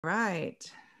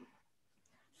Right.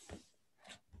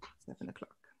 7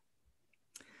 o'clock.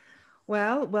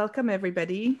 Well, welcome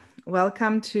everybody.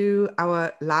 Welcome to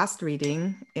our last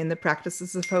reading in the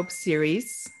Practices of Hope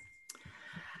series.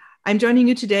 I'm joining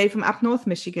you today from up north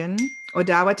Michigan,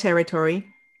 Odawa territory.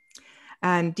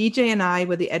 And DJ and I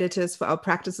were the editors for our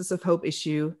Practices of Hope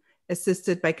issue,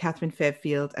 assisted by Catherine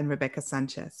Fairfield and Rebecca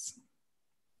Sanchez.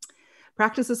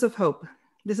 Practices of Hope.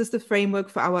 This is the framework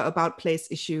for our About Place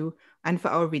issue and for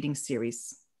our reading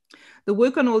series. The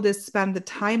work on all this spanned the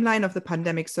timeline of the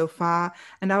pandemic so far,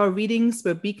 and our readings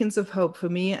were beacons of hope for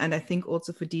me, and I think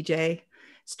also for DJ,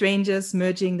 strangers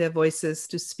merging their voices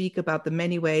to speak about the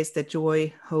many ways that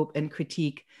joy, hope, and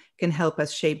critique can help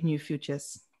us shape new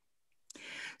futures.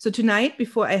 So tonight,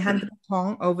 before I hand the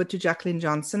baton over to Jacqueline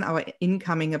Johnson, our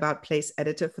incoming About Place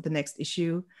editor for the next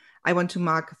issue, I want to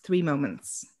mark 3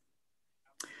 moments.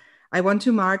 I want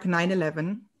to mark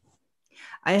 9/11.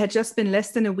 I had just been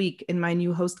less than a week in my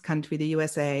new host country, the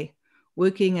USA,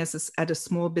 working at a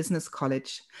small business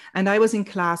college, and I was in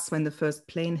class when the first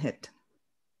plane hit.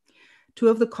 2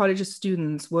 of the college's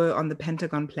students were on the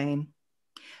Pentagon plane.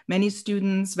 Many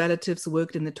students' relatives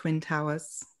worked in the Twin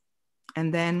Towers.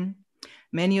 And then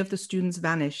many of the students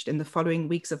vanished in the following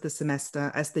weeks of the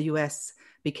semester as the US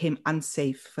became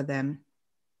unsafe for them.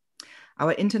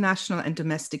 Our international and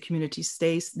domestic community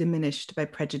stays diminished by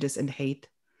prejudice and hate.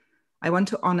 I want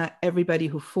to honor everybody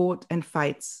who fought and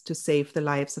fights to save the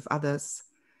lives of others.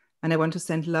 And I want to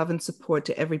send love and support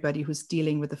to everybody who's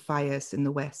dealing with the fires in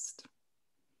the West.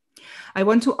 I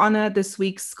want to honor this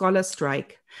week's scholar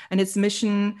strike and its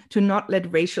mission to not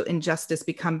let racial injustice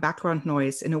become background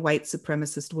noise in a white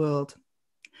supremacist world.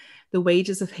 The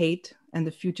wages of hate and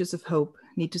the futures of hope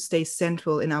need to stay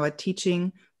central in our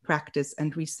teaching, practice,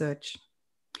 and research.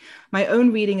 My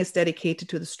own reading is dedicated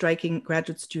to the striking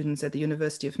graduate students at the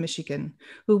University of Michigan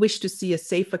who wish to see a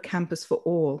safer campus for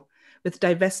all, with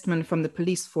divestment from the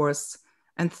police force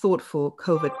and thoughtful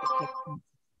COVID protection.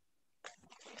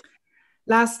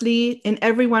 Lastly, in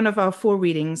every one of our 4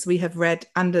 readings, we have read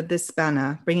under this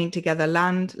banner, bringing together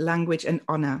land, language, and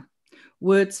honor,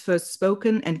 words first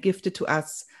spoken and gifted to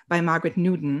us by Margaret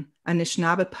Newton, a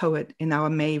Anishinaabe poet in our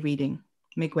May reading,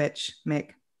 Miigwech,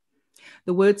 Meg.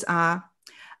 The words are,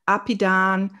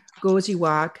 Apidan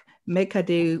Gojiwak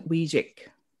Mekade Wijik,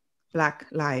 Black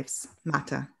Lives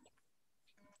Matter.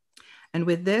 And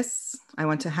with this, I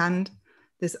want to hand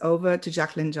this over to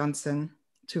Jacqueline Johnson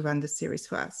to run the series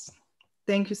for us.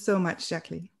 Thank you so much,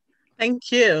 Jacqueline.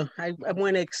 Thank you. I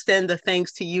want to extend the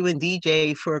thanks to you and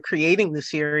DJ for creating the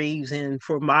series and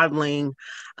for modeling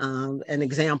an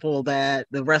example that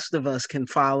the rest of us can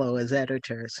follow as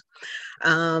editors.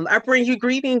 I bring you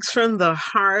greetings from the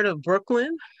heart of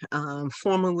Brooklyn,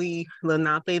 formerly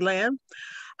Lenape land.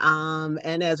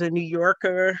 And as a New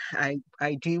Yorker, I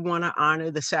do want to honor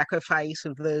the sacrifice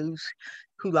of those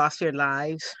who lost their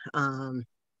lives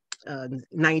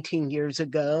 19 years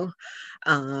ago.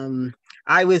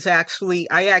 I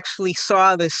actually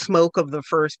saw the smoke of the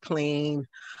first plane.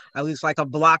 I was like a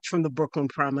block from the Brooklyn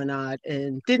Promenade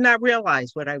and did not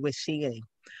realize what I was seeing.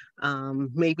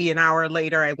 Maybe an hour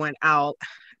later, I went out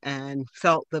and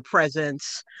felt the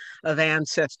presence of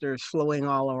ancestors flowing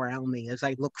all around me as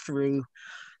I looked through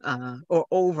or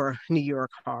over New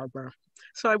York Harbor.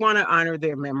 So I want to honor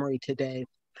their memory today.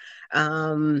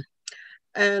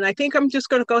 And I think I'm just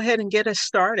going to go ahead and get us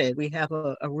started. We have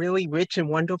a really rich and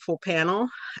wonderful panel,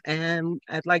 and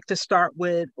I'd like to start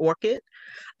with Orchid.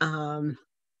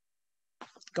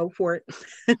 Go for it.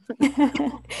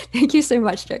 Thank you so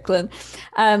much, Jacqueline.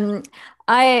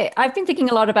 I've been thinking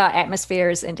a lot about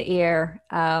atmospheres and air,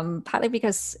 partly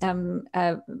because of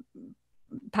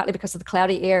the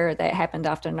cloudy air that happened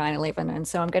after 9/11. And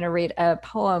so I'm going to read a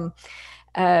poem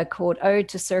called Ode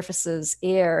to Surfaces,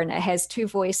 Air, and it has 2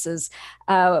 voices.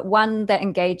 One that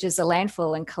engages a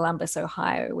landfill in Columbus,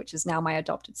 Ohio, which is now my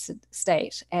adopted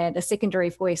state, and a secondary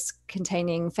voice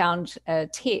containing found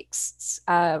texts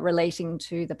relating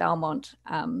to the Belmont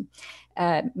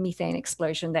methane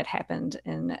explosion that happened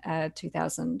in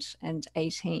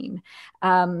 2018.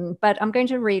 But I'm going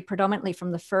to read predominantly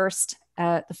from the first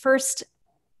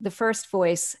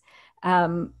voice,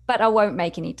 but I won't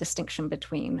make any distinction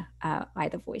between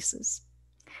either voices.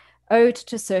 Ode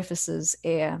to Surfaces,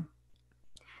 Air.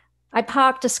 I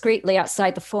parked discreetly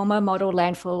outside the former model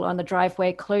landfill on the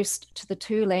driveway close to the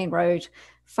 2-lane road,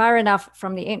 far enough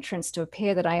from the entrance to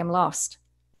appear that I am lost.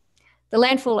 The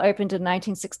landfill opened in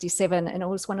 1967, and it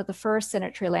was one of the first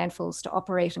sanitary landfills to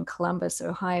operate in Columbus,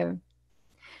 Ohio.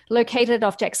 Located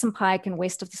off Jackson Pike and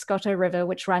west of the Scotto River,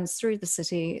 which runs through the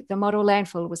city, the model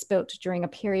landfill was built during a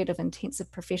period of intensive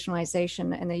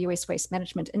professionalization in the US waste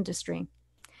management industry.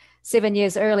 7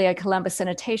 years earlier, Columbus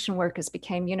sanitation workers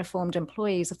became uniformed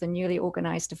employees of the newly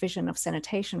organized Division of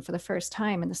Sanitation for the first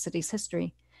time in the city's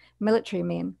history, military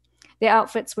men. Their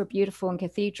outfits were beautiful and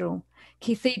cathedral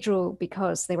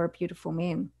because they were beautiful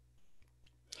men.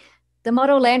 The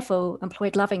model landfill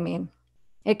employed loving men.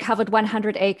 It covered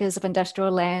 100 acres of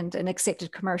industrial land and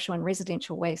accepted commercial and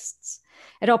residential wastes.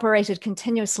 It operated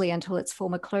continuously until its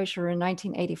former closure in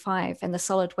 1985, and the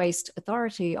Solid Waste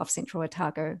Authority of Central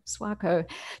Otago, SWACO,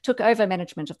 took over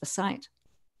management of the site.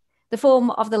 The form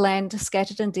of the land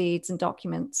scattered in deeds and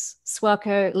documents.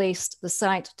 SWACO leased the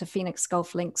site to Phoenix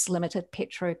Golf Links Limited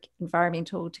Petra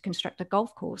Environmental to construct a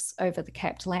golf course over the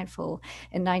capped landfill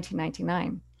in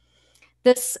 1999.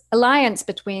 This alliance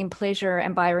between pleasure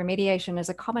and bioremediation is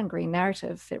a common green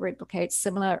narrative. It replicates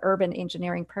similar urban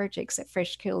engineering projects at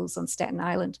Fresh Kills on Staten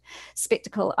Island,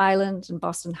 Spectacle Island in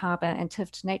Boston Harbor, and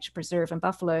Tift Nature Preserve in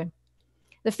Buffalo.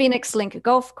 The Phoenix Link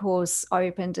golf course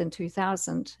opened in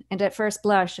 2000, and at first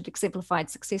blush, it exemplified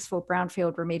successful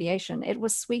brownfield remediation. It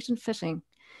was sweet and fitting.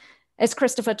 As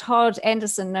Christopher Todd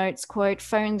Anderson notes, quote,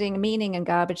 finding meaning in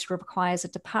garbage requires a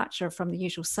departure from the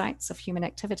usual sites of human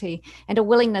activity and a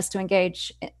willingness to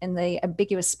engage in the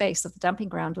ambiguous space of the dumping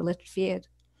ground or littered field.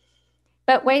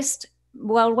 But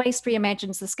while waste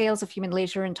reimagines the scales of human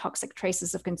leisure and toxic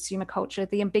traces of consumer culture,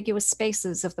 the ambiguous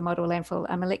spaces of the model landfill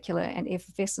are molecular and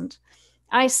effervescent.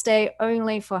 I stay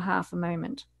only for half a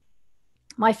moment.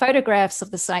 My photographs of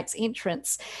the site's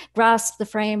entrance grasp the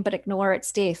frame but ignore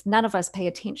its depth. None of us pay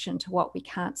attention to what we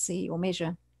can't see or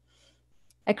measure.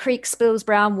 A creek spills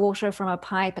brown water from a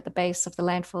pipe at the base of the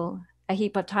landfill. A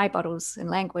heap of Thai bottles in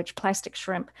language, plastic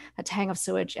shrimp, a tang of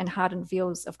sewage, and hardened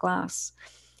veils of glass.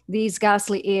 These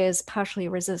ghastly airs partially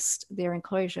resist their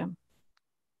enclosure.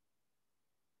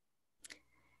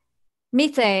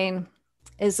 Methane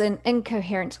is an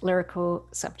incoherent lyrical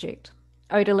subject.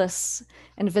 Odorless,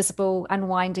 invisible,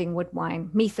 unwinding wood wine.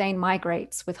 Methane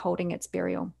migrates, withholding its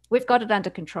burial. We've got it under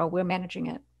control. We're managing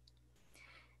it.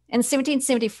 In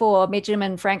 1774,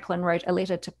 Benjamin Franklin wrote a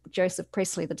letter to Joseph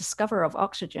Priestley, the discoverer of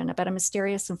oxygen, about a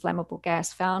mysterious inflammable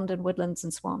gas found in woodlands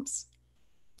and swamps.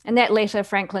 In that letter,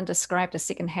 Franklin described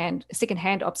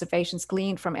secondhand observations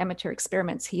gleaned from amateur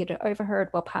experiments he had overheard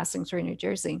while passing through New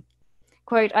Jersey.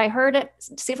 Quote, I heard it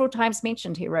several times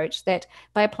mentioned, he wrote, that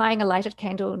by applying a lighted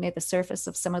candle near the surface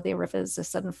of some of their rivers, a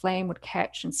sudden flame would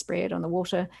catch and spread on the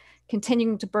water,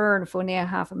 continuing to burn for near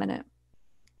half a minute.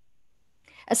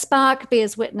 A spark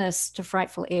bears witness to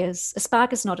frightful airs. A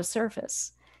spark is not a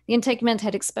surface. The integument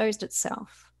had exposed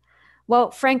itself.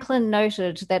 While Franklin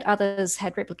noted that others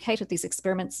had replicated these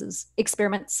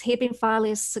experiments, he had been far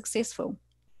less successful.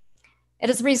 It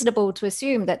is reasonable to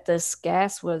assume that this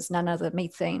gas was none other than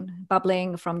methane,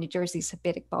 bubbling from New Jersey's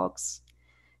herbetic bogs.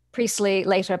 Priestley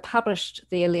later published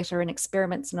their letter and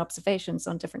experiments and observations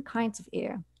on different kinds of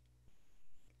air.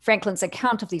 Franklin's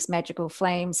account of these magical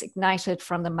flames ignited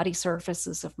from the muddy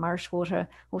surfaces of marsh water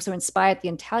also inspired the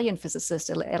Italian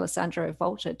physicist Alessandro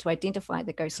Volta to identify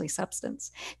the ghostly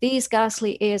substance. These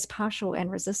ghastly airs partial and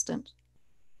resistant.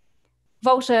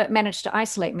 Volta managed to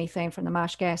isolate methane from the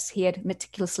marsh gas he had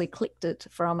meticulously collected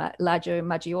from Lago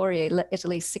Maggiore,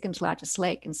 Italy's second largest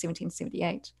lake, in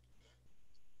 1778.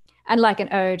 Unlike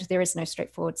an ode, there is no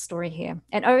straightforward story here.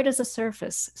 An ode is a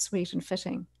surface, sweet and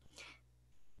fitting.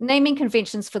 Naming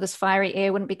conventions for this fiery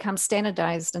air wouldn't become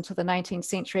standardized until the 19th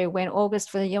century, when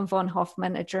August Wilhelm von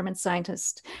Hofmann, a German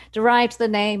scientist, derived the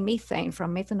name methane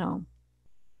from methanol.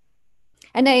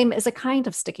 A name is a kind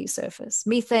of sticky surface.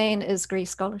 Methane is Greek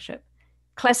scholarship.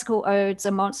 Classical odes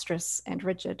are monstrous and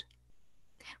rigid.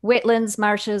 Wetlands,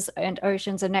 marshes, and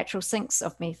oceans are natural sinks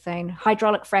of methane.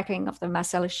 Hydraulic fracking of the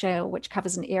Marcellus Shale, which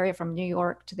covers an area from New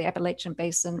York to the Appalachian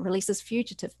Basin, releases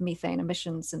fugitive methane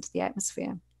emissions into the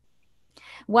atmosphere.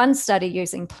 One study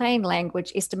using plain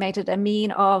language estimated a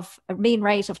mean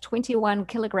rate of 21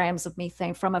 kilograms of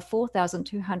methane from a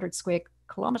 4,200 square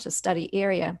kilometer study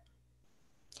area.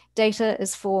 Data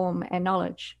is form and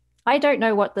knowledge. I don't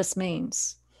know what this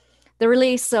means. The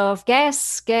release of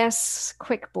gas,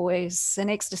 quick boys, and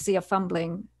ecstasy of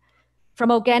fumbling from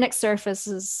organic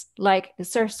sources like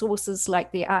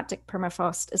the Arctic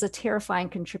permafrost is a terrifying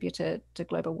contributor to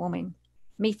global warming.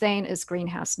 Methane is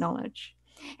greenhouse knowledge.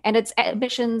 And its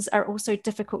emissions are also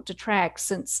difficult to track,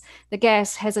 since the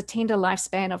gas has a tender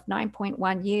lifespan of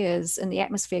 9.1 years in the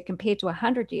atmosphere compared to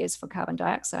 100 years for carbon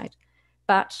dioxide.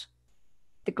 But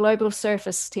the global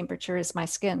surface temperature is my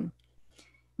skin.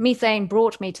 Methane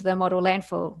brought me to the model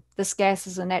landfill. This gas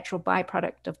is a natural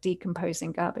byproduct of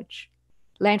decomposing garbage.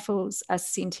 Landfills are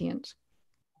sentient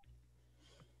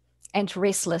and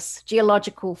restless,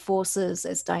 geological forces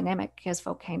as dynamic as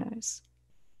volcanoes.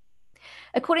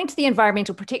 According to the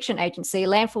Environmental Protection Agency,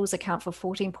 landfills account for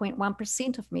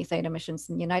 14.1% of methane emissions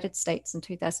in the United States in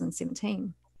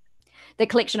 2017. The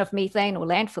collection of methane or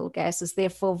landfill gas is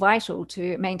therefore vital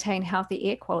to maintain healthy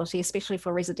air quality, especially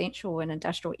for residential and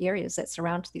industrial areas that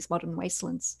surround these modern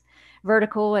wastelands.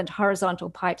 Vertical and horizontal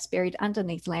pipes buried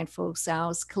underneath landfill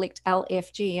cells collect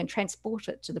LFG and transport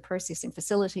it to the processing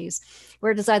facilities,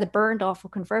 where it is either burned off or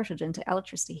converted into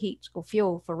electricity, heat, or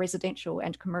fuel for residential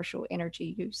and commercial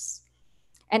energy use.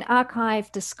 An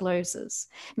archive discloses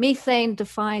methane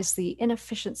defies the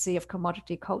inefficiency of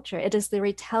commodity culture. It is the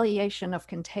retaliation of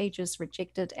contagious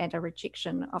rejected and a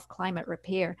rejection of climate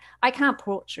repair. I can't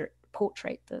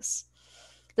portrait this.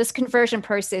 This conversion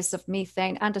process of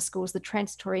methane underscores the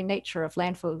transitory nature of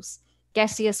landfills.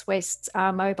 Gaseous wastes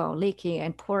are mobile, leaky,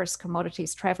 and porous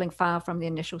commodities traveling far from the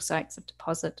initial sites of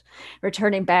deposit,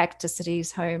 returning back to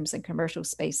cities, homes, and commercial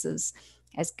spaces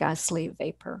as ghastly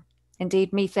vapor.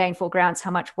 Indeed, methane foregrounds how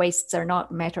much wastes are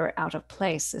not matter out of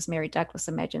place, as Mary Douglas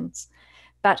imagines,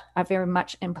 but are very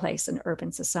much in place in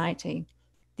urban society.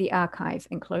 The archive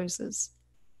encloses.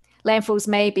 Landfills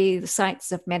may be the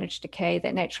sites of managed decay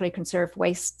that naturally conserve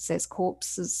wastes as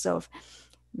corpses of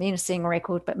menacing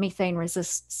record, but methane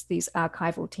resists these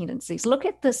archival tendencies. Look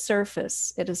at the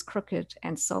surface. It is crooked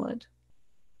and solid.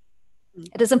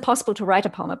 It is impossible to write a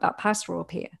poem about pastoral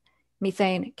repair.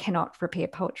 Methane cannot repair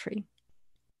poetry.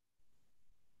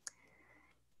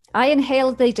 I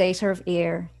inhaled the data of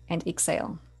air and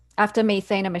exhale. After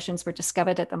methane emissions were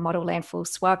discovered at the model landfill,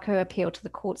 SWACO appealed to the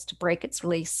courts to break its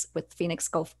release with Phoenix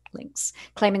Golf Links,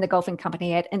 claiming the golfing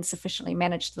company had insufficiently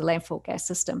managed the landfill gas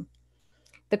system.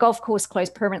 The golf course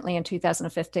closed permanently in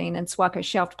 2015, and SWACO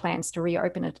shelved plans to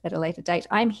reopen it at a later date.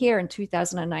 I'm here in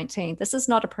 2019. This is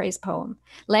not a praise poem.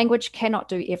 Language cannot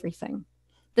do everything.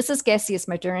 This is gaseous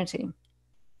modernity.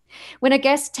 When a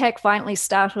gas attack violently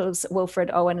startles Wilfred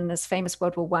Owen in his famous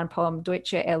World War I poem,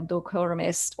 Deutsche El Durchquorum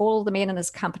ist, all the men in his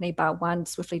company bar one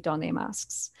swiftly don their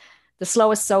masks. The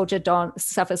slowest soldier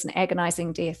suffers an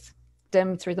agonizing death.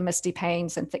 Dim through the misty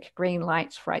panes and thick green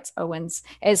light, writes Owens,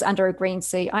 as under a green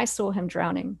sea, I saw him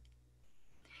drowning.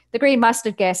 The green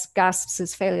mustard gas gasps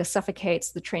his failure,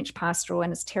 suffocates the trench pastoral,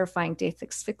 and his terrifying death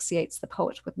asphyxiates the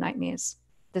poet with nightmares.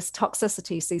 This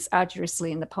toxicity sees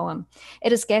arduously in the poem.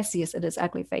 It is gaseous, it is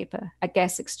ugly vapor, a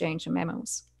gas exchange in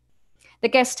mammals. The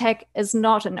gas attack is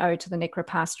not an ode to the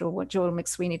necropastoral, what Joel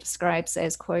McSweeney describes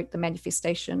as, quote, the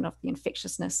manifestation of the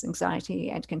infectiousness, anxiety,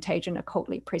 and contagion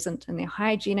occultly present in the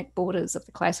hygienic borders of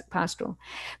the classic pastoral.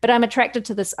 But I'm attracted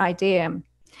to this idea.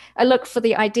 I look for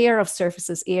the idea of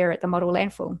surfaces air at the model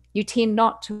landfill. You tend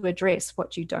not to address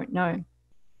what you don't know.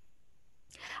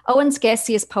 Owen's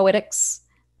gaseous poetics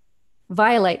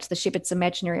violate the shepherd's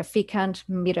imaginary of fecund,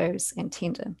 meadows, and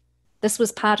tender. This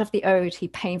was part of the ode he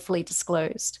painfully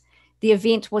disclosed. The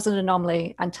event was an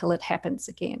anomaly until it happens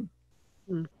again.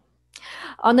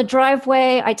 On the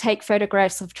driveway, I take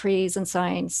photographs of trees and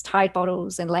signs, tide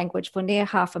bottles, and language for near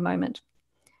half a moment.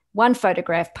 One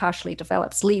photograph partially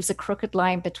develops, leaves a crooked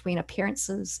line between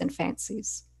appearances and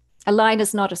fancies. A line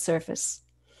is not a surface.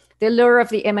 The allure of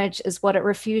the image is what it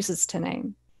refuses to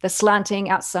name. The slanting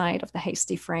outside of the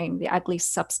hasty frame, the ugly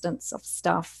substance of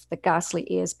stuff, the ghastly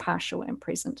airs partial and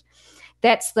present.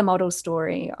 That's the model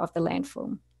story of the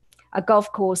landfill. A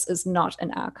golf course is not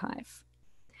an archive.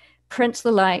 Print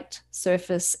the light,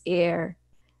 surface, air,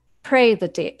 pray the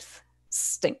depth,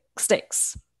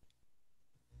 sticks.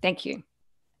 Thank you.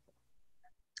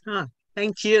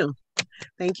 Thank you.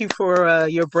 Thank you for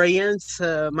your brilliance.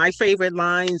 My favorite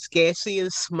lines,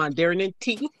 gaseous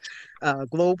modernity.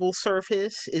 Global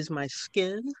surface is my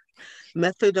skin.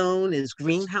 Methadone is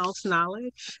greenhouse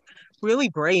knowledge. Really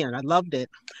brilliant. I loved it.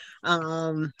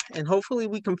 And hopefully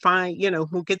we can find,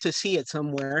 we'll get to see it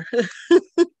somewhere.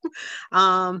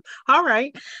 All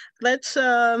right, let's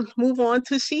move on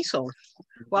to Cecil.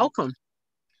 Welcome.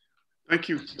 Thank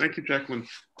you, Jacqueline.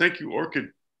 Thank you, Orchid,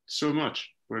 so much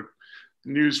for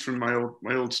news from my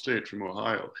old state, from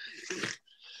Ohio.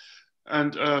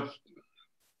 And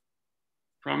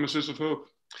promises of hope.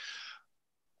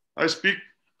 I speak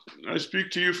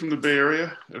to you from the Bay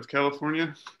Area of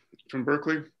California, from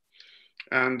Berkeley,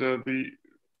 and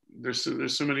there's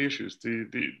so many issues.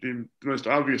 The most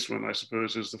obvious one, I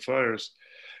suppose, is the fires,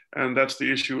 and that's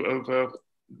the issue of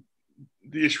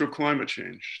climate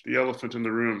change, the elephant in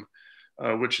the room,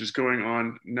 which is going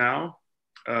on now.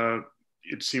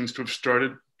 It seems to have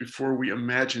started before we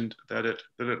imagined that it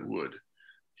would.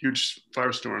 Huge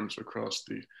firestorms across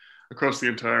the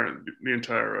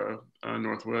entire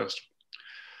Northwest.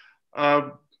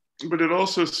 But it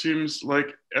also seems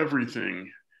like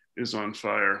everything is on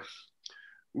fire.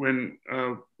 When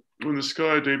when the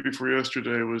sky day before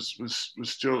yesterday was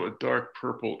still a dark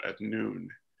purple at noon,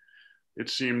 it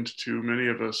seemed to many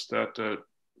of us that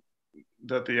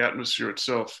that the atmosphere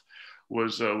itself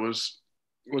was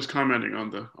commenting on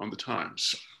the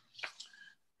times.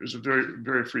 It was a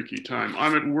very freaky time.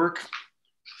 I'm at work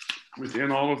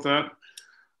within all of that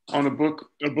on a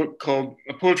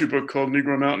poetry book called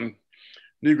Negro Mountain.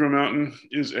 Negro Mountain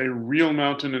is a real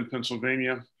mountain in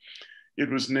Pennsylvania. It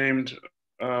was named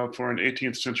for an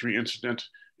 18th century incident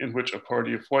in which a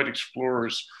party of white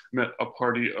explorers met a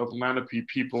party of Lenape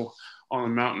people on a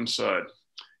mountainside.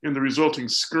 In the resulting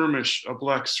skirmish, a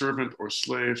black servant or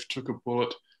slave took a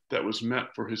bullet that was meant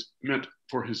for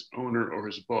his owner or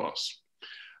his boss,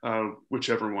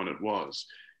 whichever one it was.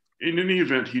 In any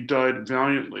event, he died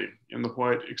valiantly in the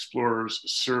white explorer's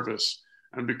service,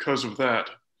 and because of that,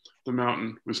 the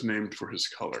mountain was named for his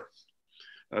color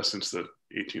since the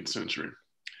 18th century.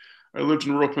 I lived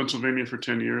in rural Pennsylvania for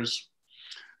 10 years.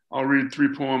 I'll read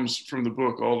 3 poems from the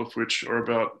book, all of which are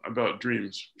about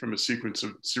dreams, from a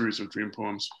series of dream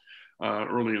poems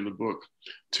early in the book.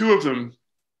 Two of them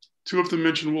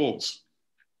mention wolves.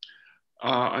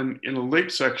 And in a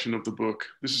late section of the book,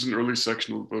 this is an early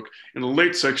section of the book, in a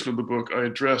late section of the book, I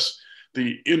address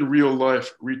the in real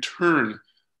life return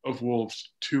of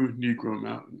wolves to Negro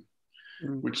Mountain,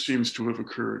 which seems to have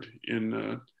occurred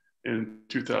in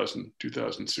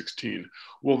 2016.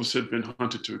 Wolves had been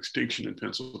hunted to extinction in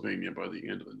Pennsylvania by the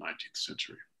end of the 19th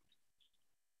century.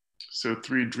 So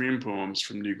 3 dream poems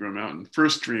from Negro Mountain.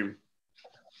 First dream,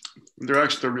 they're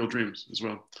real dreams as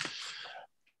well.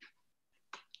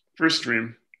 First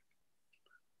dream,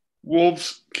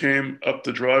 wolves came up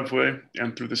the driveway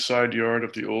and through the side yard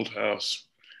of the old house.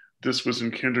 This was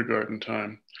in kindergarten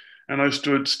time, and I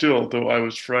stood still, though I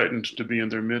was frightened to be in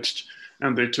their midst,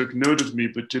 and they took note of me,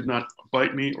 but did not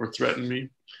bite me or threaten me.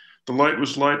 The light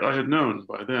was light I had known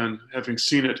by then, having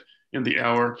seen it in the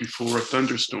hour before a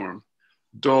thunderstorm.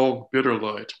 Dull, bitter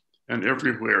light, and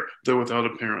everywhere, though without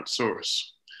apparent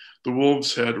source. The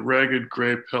wolves had ragged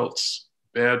gray pelts,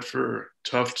 bad fur,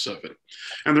 tufts of it,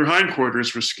 and their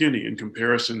hindquarters were skinny in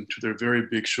comparison to their very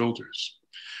big shoulders.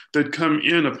 They'd come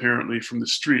in apparently from the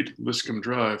street, Giscombe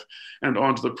Drive, and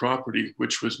onto the property,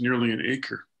 which was nearly an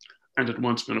acre and had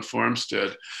once been a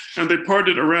farmstead. And they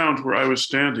parted around where I was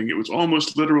standing. It was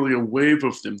almost literally a wave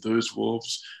of them, those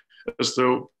wolves, as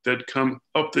though they'd come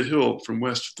up the hill from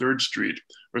West 3rd Street,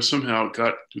 or somehow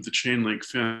got through the chain link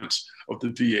fence of the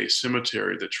VA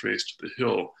cemetery that traced the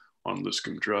hill on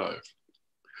Giscombe Drive.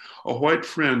 A white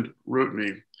friend wrote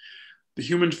me, "The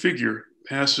human figure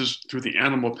passes through the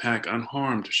animal pack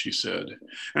unharmed," she said.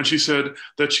 And she said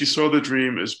that she saw the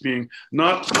dream as being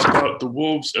not about the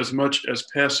wolves as much as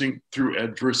passing through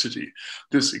adversity.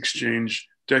 This exchange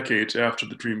decades after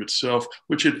the dream itself,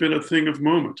 which had been a thing of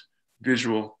moment,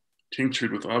 visual,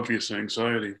 tinctured with obvious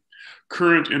anxiety,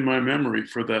 current in my memory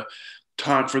for that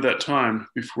time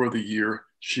before the year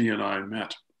she and I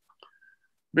met.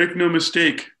 Make no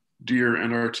mistake, dear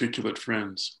and articulate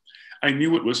friends, I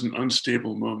knew it was an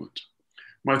unstable moment.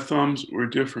 My thumbs were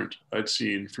different, I'd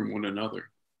seen, from one another.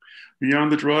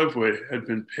 Beyond the driveway had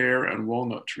been pear and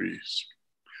walnut trees.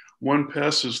 One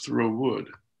passes through a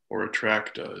wood, or a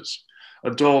track does.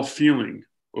 A dull feeling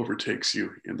overtakes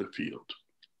you in the field.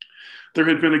 There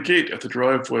had been a gate at the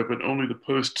driveway, but only the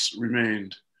posts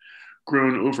remained,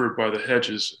 grown over by the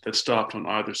hedges that stopped on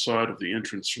either side of the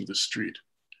entrance from the street.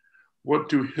 What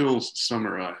do hills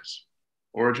summarize?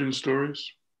 Origin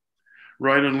stories?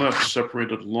 Right and left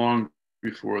separated long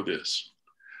before this.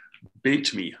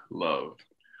 Bait me, love.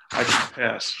 I can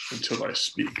pass until I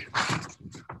speak.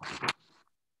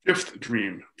 5th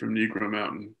dream from Negro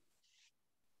Mountain.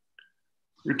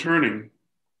 Returning.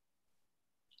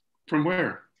 From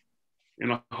where? In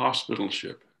a hospital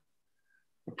ship.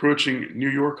 Approaching New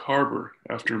York Harbor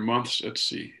after months at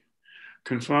sea.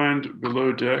 Confined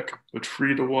below deck, but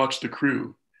free to watch the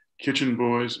crew, kitchen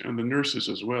boys and the nurses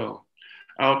as well,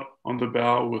 out on the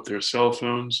bow with their cell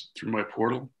phones through my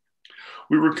portal.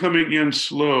 We were coming in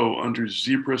slow under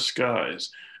zebra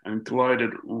skies and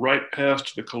glided right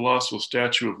past the colossal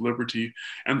Statue of Liberty,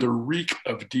 and the reek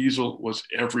of diesel was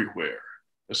everywhere,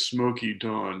 a smoky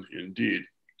dawn indeed.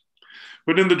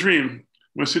 But in the dream,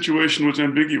 my situation was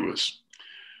ambiguous.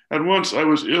 At once I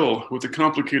was ill with a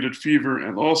complicated fever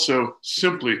and also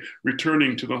simply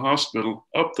returning to the hospital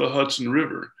up the Hudson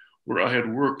River, where I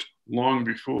had worked long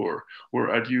before,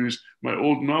 where I'd used my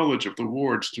old knowledge of the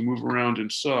wards to move around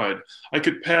inside. I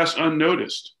could pass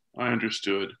unnoticed, I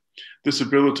understood, this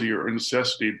ability or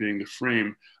necessity being the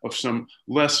frame of some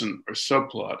lesson or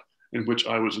subplot in which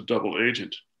I was a double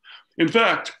agent. In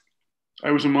fact,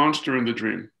 I was a monster in the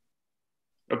dream,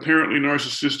 apparently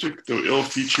narcissistic, though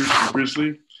ill-featured and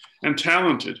grisly, and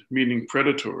talented, meaning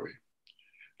predatory.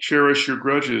 Cherish your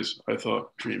grudges, I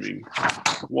thought, dreaming.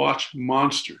 Watch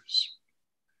monsters.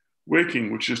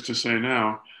 Waking, which is to say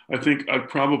now, I think I'd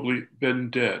probably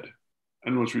been dead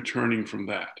and was returning from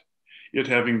that, it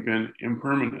having been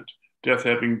impermanent, death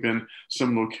having been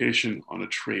some location on a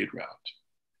trade route,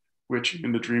 which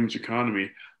in the dream's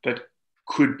economy, that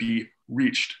could be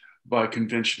reached by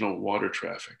conventional water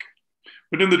traffic.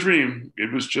 But in the dream,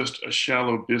 it was just a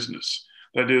shallow business.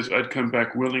 That is, I'd come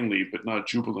back willingly, but not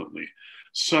jubilantly.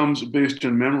 Sums based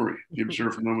in memory, the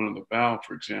observed moment on the bow,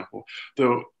 for example,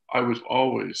 though I was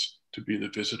always to be the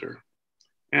visitor.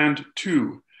 And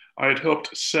two, I had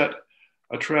helped set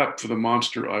a trap for the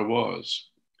monster I was.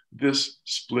 This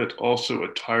split also a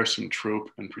tiresome trope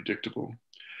and predictable.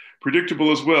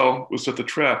 Predictable as well was that the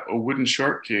trap, a wooden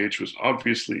shark cage, was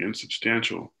obviously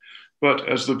insubstantial. But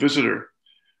as the visitor,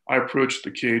 I approached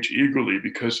the cage eagerly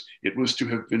because it was to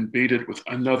have been baited with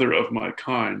another of my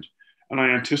kind, and I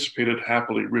anticipated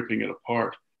happily ripping it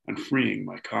apart and freeing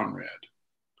my comrade.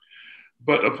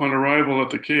 But upon arrival at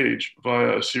the cage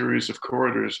via a series of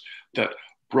corridors that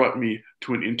brought me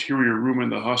to an interior room in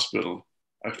the hospital,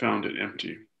 I found it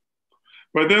empty.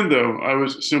 By then, though, I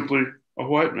was simply a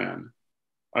white man.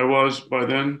 I was, by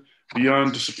then,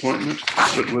 beyond disappointment,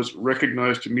 but was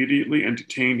recognized immediately and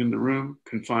detained in the room,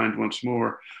 confined once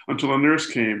more, until a nurse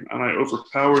came and I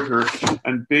overpowered her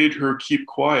and bade her keep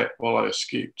quiet while I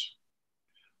escaped.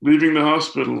 Leaving the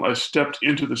hospital, I stepped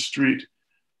into the street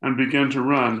and began to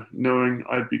run, knowing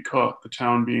I'd be caught, the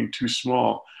town being too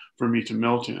small for me to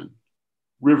melt in.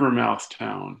 Rivermouth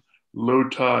town, low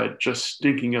tide just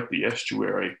stinking up the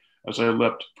estuary as I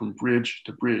leapt from bridge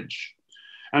to bridge,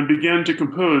 and began to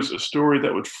compose a story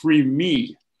that would free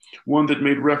me, one that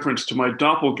made reference to my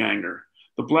doppelganger,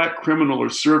 the black criminal or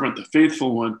servant, the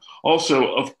faithful one,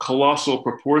 also of colossal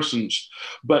proportions,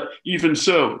 but even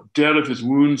so, dead of his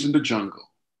wounds in the jungle.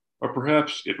 Or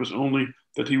perhaps it was only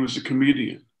that he was a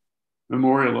comedian,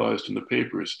 memorialized in the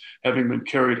papers, having been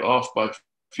carried off by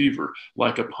fever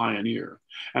like a pioneer,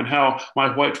 and how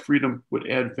my white freedom would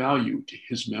add value to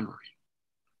his memory.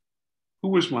 Who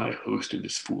was my host in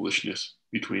this foolishness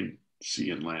between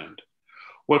sea and land?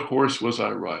 What horse was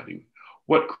I riding?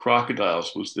 What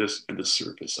crocodiles was this in the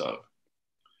service of?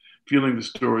 Feeling the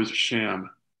story's a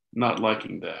sham, not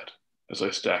liking that, as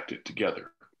I stacked it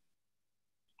together.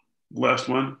 Last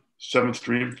one, Seventh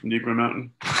Dream from Negro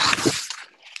Mountain.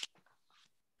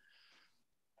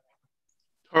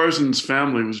 Tarzan's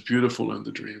family was beautiful in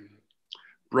the dream,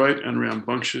 bright and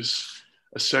rambunctious,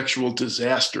 a sexual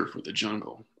disaster for the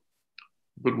jungle.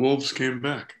 But wolves came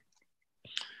back.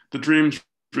 The dreams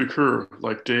recur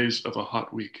like days of a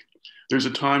hot week. There's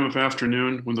a time of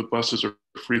afternoon when the buses are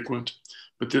frequent,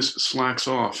 but this slacks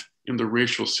off in the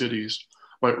racial cities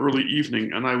by early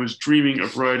evening, and I was dreaming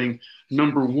of riding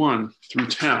 #1 through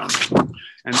town.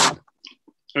 And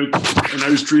I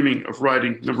was dreaming of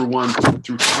riding #1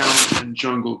 through town and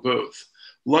jungle both,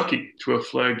 lucky to have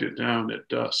flagged it down at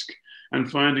dusk, and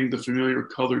finding the familiar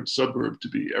colored suburb to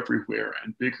be everywhere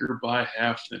and bigger by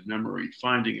half than memory,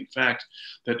 finding, in fact,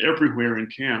 that everywhere in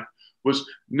camp was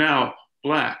now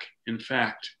black, in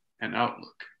fact, and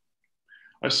outlook.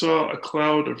 I saw a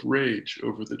cloud of rage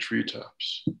over the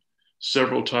treetops.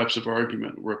 Several types of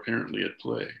argument were apparently at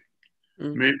play.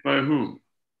 Made by whom?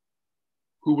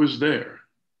 Who was there?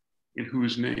 In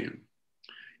whose name?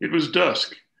 It was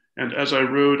dusk, and as I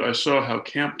rode, I saw how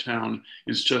Camptown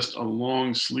is just a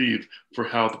long sleeve for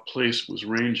how the place was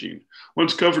ranging.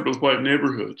 Once covered with white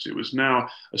neighborhoods, it was now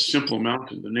a simple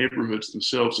mountain, the neighborhoods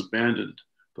themselves abandoned,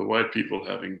 the white people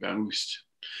having vamoosed.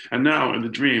 And now, in the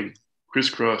dream,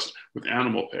 crisscrossed with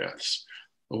animal paths,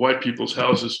 the white people's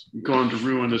houses gone to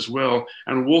ruin as well,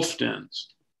 and wolf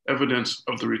dens, evidence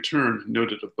of the return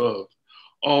noted above,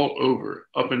 all over,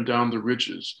 up and down the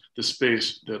ridges, the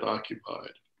space that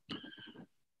occupied.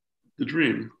 The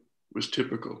dream was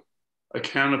typical, a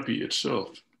canopy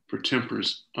itself for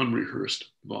temper's unrehearsed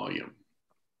volume.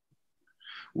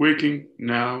 Waking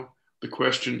now, the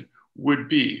question would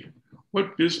be,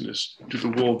 what business do the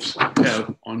wolves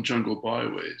have on jungle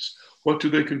byways? What do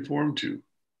they conform to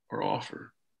or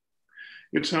offer?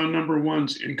 It's how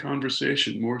 #1's in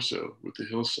conversation more so with the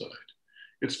hillside,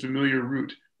 its familiar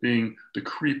route being the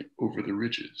creep over the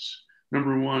ridges,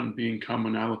 #1 being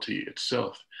commonality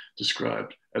itself,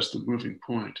 described as the moving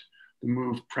point, the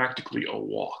move practically a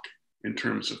walk in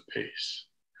terms of pace.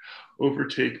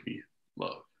 Overtake me,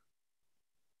 love.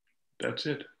 That's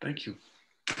it. Thank you.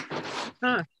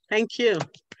 Thank you.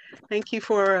 Thank you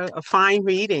for a fine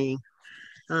reading.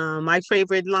 My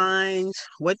favorite lines,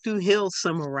 what do hills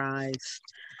summarize?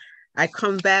 I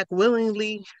come back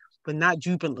willingly, but not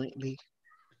jubilantly.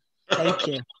 Thank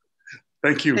you.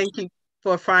 Thank you. Thank you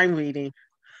for a fine reading.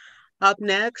 Up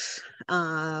next,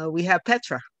 we have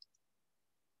Petra.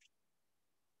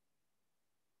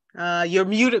 You're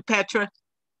muted, Petra.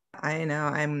 I know,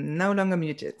 I'm no longer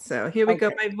muted. So here we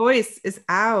go. My voice is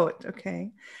out.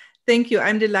 Okay. Thank you.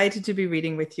 I'm delighted to be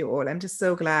reading with you all. I'm just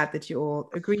so glad that you all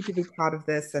agreed to be part of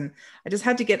this. And I just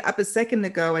had to get up a second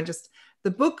ago and just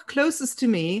the book closest to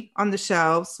me on the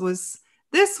shelves was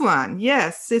this one.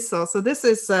 Yes, Sissel. So this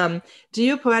is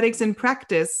Geopoetics in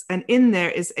Practice. And in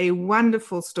there is a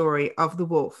wonderful story of the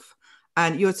wolf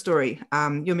and your story,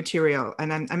 your material.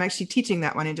 And I'm actually teaching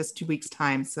that one in just 2 weeks'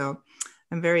 time. So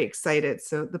I'm very excited.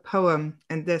 So the poem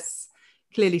and this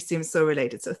clearly seems so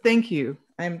related. So thank you.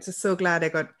 I'm just so glad I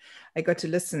got to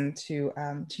listen to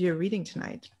your reading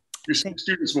tonight. Your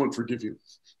students won't forgive you.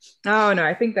 Oh no,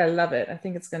 I think they'll love it. I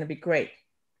think it's going to be great.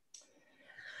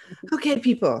 Okay,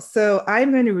 people. So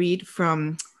I'm going to read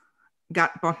from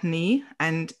Gut Botany,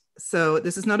 and so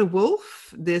this is not a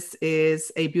wolf. This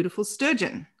is a beautiful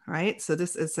sturgeon, right? So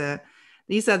this is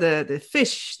these are the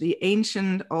fish, the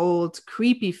ancient, old,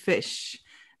 creepy fish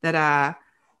that are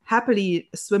happily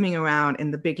swimming around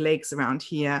in the big lakes around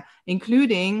here,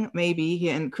 including maybe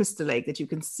here in Crystal Lake that you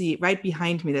can see right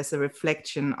behind me. There's a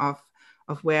reflection of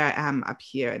where I am up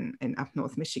here in up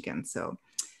north Michigan. So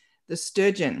the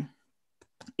sturgeon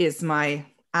is my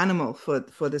animal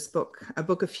for this book, a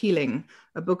book of healing,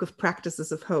 a book of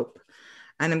practices of hope.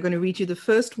 And I'm going to read you the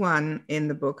first one in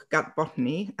the book, Gut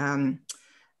Botany.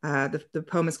 The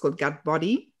poem is called Gut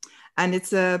Body, and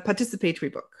it's a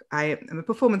participatory book. I am a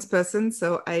performance person,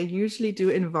 so I usually do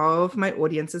involve my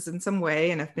audiences in some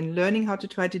way, and I've been learning how to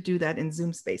try to do that in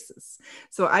Zoom spaces.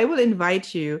 So I will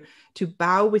invite you to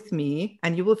bow with me,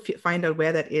 and you will find out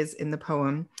where that is in the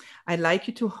poem. I'd like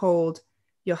you to hold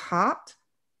your heart,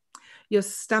 your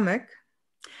stomach,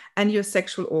 and your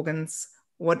sexual organs,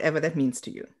 whatever that means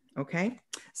to you. Okay,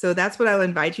 so that's what I'll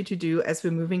invite you to do as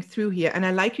we're moving through here. And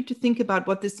I like you to think about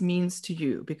what this means to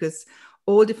you, because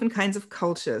all different kinds of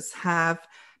cultures have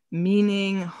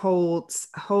meaning, holds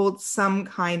some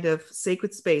kind of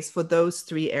sacred space for those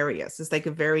three areas. It's like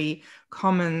a very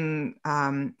common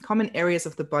areas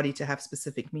of the body to have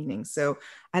specific meanings. So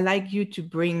I like you to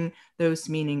bring those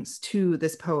meanings to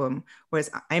this poem, whereas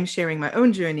I'm sharing my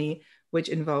own journey, which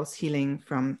involves healing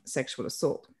from sexual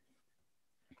assault.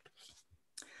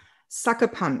 Sucker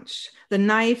punch, the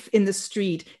knife in the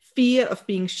street, fear of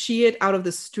being sheared out of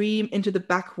the stream into the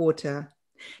backwater,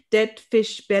 dead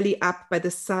fish belly up by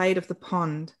the side of the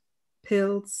pond,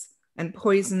 pills and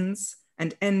poisons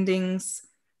and endings,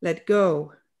 let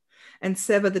go and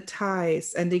sever the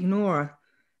ties and ignore.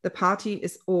 The party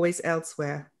is always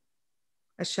elsewhere.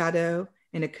 A shadow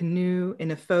in a canoe,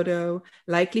 in a photo,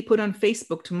 likely put on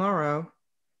Facebook tomorrow.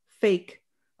 Fake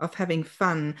of having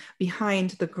fun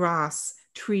behind the grass,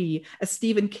 tree, a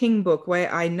Stephen King book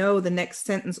where I know the next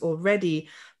sentence already,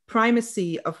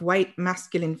 primacy of white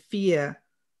masculine fear,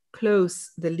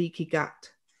 close the leaky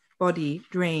gut, body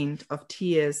drained of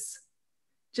tears.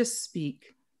 Just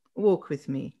speak, walk with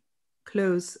me,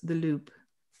 close the loop.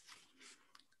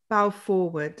 Bow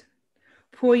forward,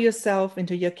 pour yourself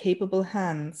into your capable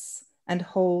hands and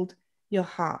hold your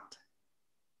heart.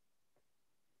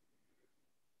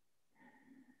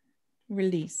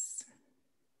 Release.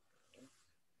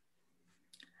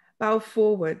 Bow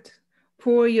forward,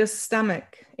 pour your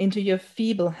stomach into your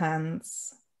feeble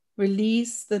hands.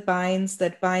 Release the binds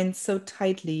that bind so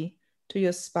tightly to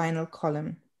your spinal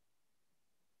column.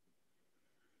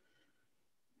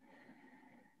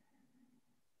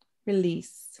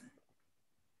 Release.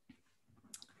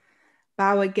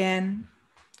 Bow again.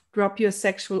 Drop your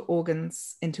sexual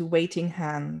organs into waiting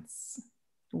hands.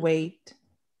 Wait.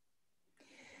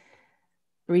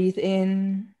 Breathe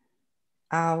in,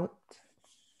 out,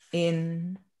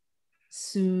 in,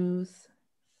 soothe,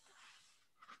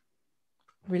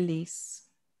 release.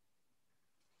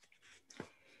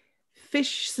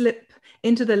 Fish slip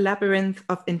into the labyrinth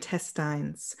of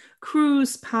intestines,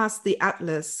 cruise past the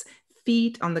atlas,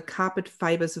 feet on the carpet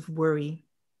fibers of worry.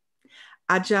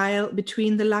 Agile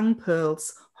between the lung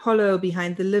pearls, hollow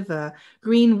behind the liver,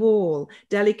 green wall,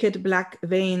 delicate black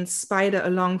veins spider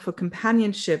along for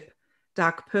companionship,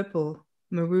 dark purple,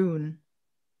 maroon.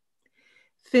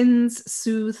 Fins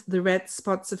soothe the red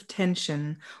spots of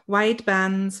tension, white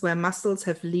bands where muscles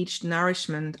have leached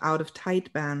nourishment out of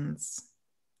tight bands.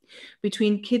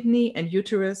 Between kidney and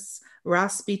uterus,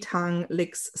 raspy tongue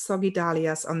licks soggy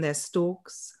dahlias on their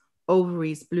stalks,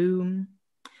 ovaries bloom.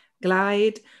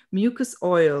 Glide mucus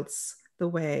oils the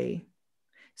way.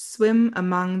 Swim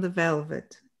among the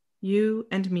velvet, you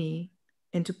and me,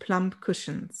 into plump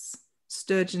cushions,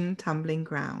 sturgeon tumbling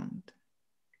ground.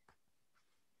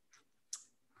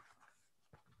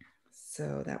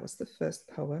 So that was the first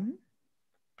poem.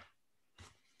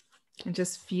 And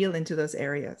just feel into those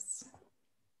areas.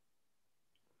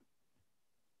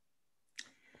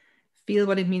 Feel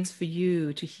what it means for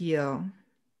you to heal.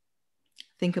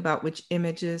 Think about which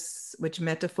images, which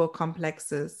metaphor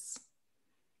complexes,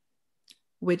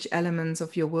 which elements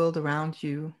of your world around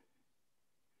you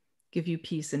give you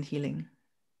peace and healing.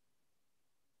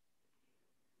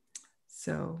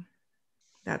 So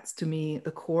that's, to me,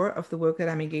 the core of the work that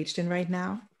I'm engaged in right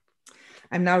now.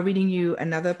 I'm now reading you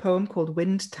another poem called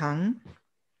Wind Tongue.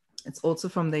 It's also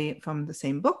from the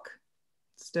same book,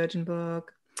 Sturgeon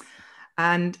book.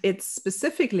 And it's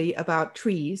specifically about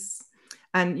trees.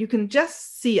 And you can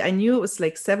just see, I knew it was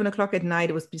like 7 o'clock at night.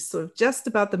 It was sort of just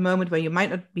about the moment where you might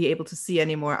not be able to see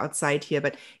anymore outside here,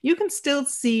 but you can still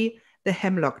see the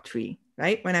hemlock tree,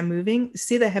 right? When I'm moving,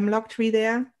 see the hemlock tree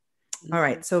there? Mm-hmm. All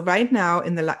right. So right now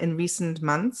in recent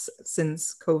months,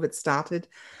 since COVID started,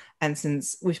 and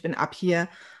since we've been up here,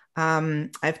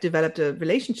 I've developed a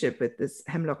relationship with this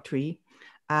hemlock tree.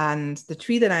 And the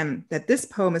tree that this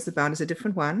poem is about is a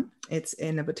different one. It's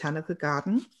in a botanical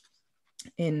garden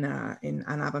in Ann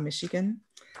Arbor, Michigan.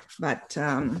 But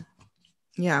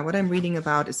yeah, what I'm reading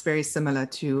about is very similar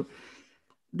to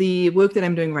the work that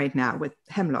I'm doing right now with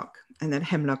hemlock, and that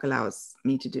hemlock allows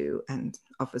me to do and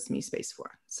offers me space for.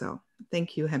 So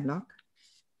thank you, hemlock.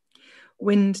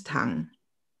 Wind tongue.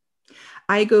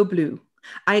 I go blue.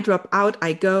 I drop out,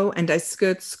 I go, and I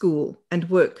skirt school and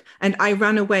work, and I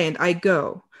run away and I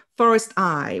go. Forest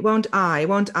I, won't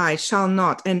I, shall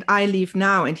not, and I leave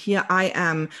now, and here I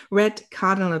am, red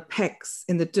cardinal pecks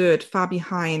in the dirt far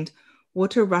behind,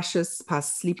 water rushes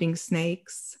past sleeping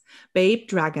snakes, babe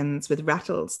dragons with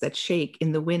rattles that shake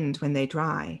in the wind when they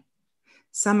dry.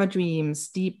 Summer dreams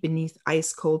deep beneath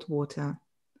ice-cold water,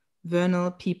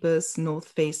 vernal peepers, North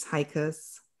Face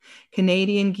hikers,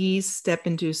 Canadian geese step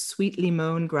into sweetly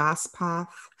mown grass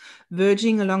path,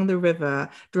 verging along the river,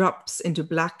 drops into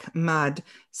black mud,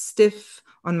 stiff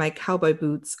on my cowboy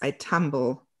boots, I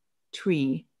tumble,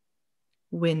 tree,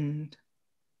 wind,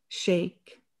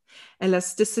 shake,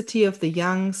 elasticity of the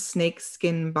young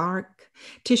snakeskin bark,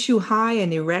 tissue high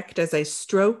and erect as I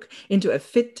stroke into a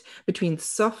fit between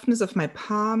softness of my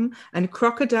palm and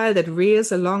crocodile that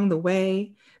rears along the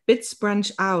way, bits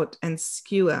branch out and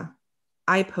skewer.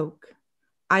 I poke,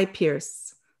 I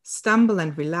pierce, stumble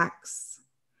and relax.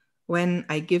 When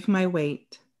I give my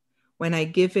weight, when I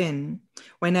give in,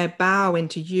 when I bow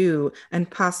into you and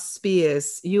pass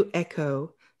spears, you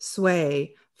echo,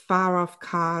 sway, far off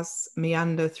cars,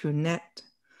 meander through net,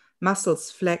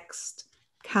 muscles flexed,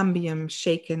 cambium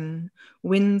shaken,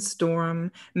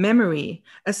 windstorm, memory,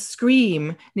 a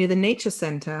scream near the nature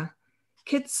center.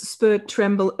 Kids spurt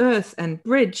tremble earth and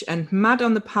bridge and mud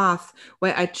on the path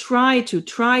where I try to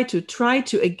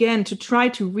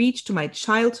reach to my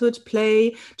childhood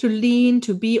play, to lean,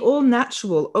 to be all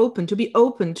natural, open, to be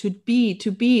open, to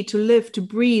live, to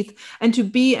breathe, and to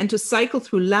be and to cycle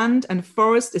through land and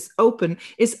forest is open,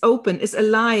 is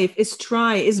alive, is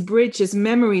try, is bridge, is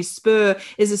memory, spur,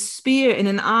 is a spear in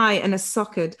an eye and a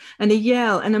socket, and a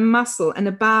yell and a muscle and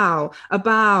a bow,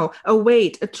 a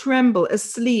weight, a tremble, a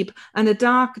sleep, and a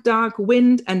dark, dark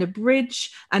wind and a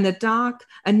bridge and a dark,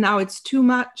 and now it's too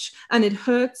much and it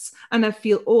hurts and I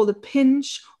feel all the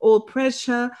pinch, all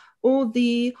pressure,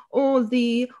 the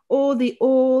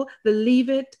leave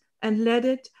it and let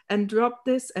it and drop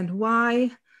this and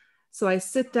why. So I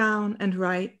sit down and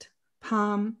write,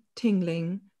 palm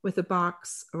tingling with the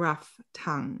bark's rough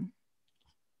tongue.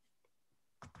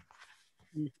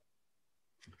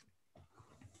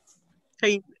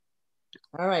 Hey.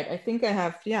 All right, I think I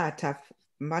have,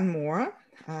 one more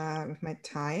with my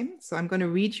time. So I'm going to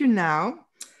read you now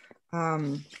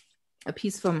a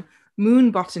piece from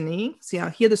Moon Botany. See how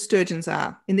here the sturgeons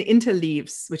are in the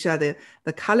interleaves, which are the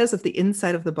colors of the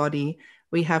inside of the body.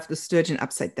 We have the sturgeon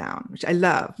upside down, which I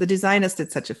love. The designers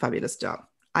did such a fabulous job.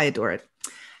 I adore it.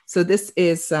 So this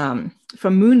is from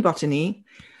Moon Botany.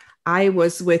 I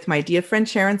was with my dear friend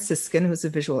Sharon Siskin, who's a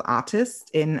visual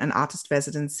artist in an artist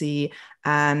residency,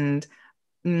 and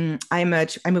I'm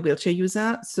a wheelchair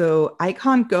user, so I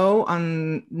can't go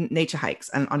on nature hikes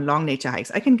and on long nature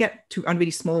hikes. I can get to on really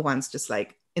small ones, just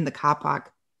like in the car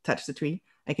park, touch the tree.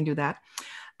 I can do that.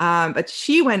 But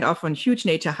she went off on huge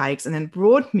nature hikes and then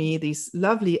brought me these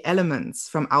lovely elements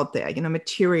from out there,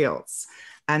 materials.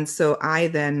 And so I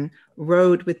then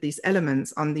rode with these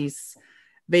elements on these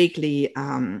vaguely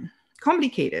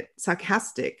complicated,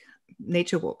 sarcastic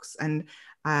nature walks. And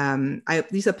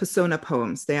these are persona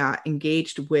poems. They are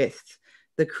engaged with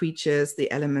the creatures,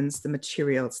 the elements, the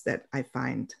materials that I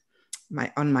find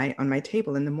on my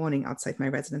table in the morning outside my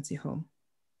residency home.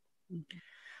 Mm-hmm.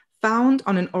 Found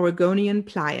on an Oregonian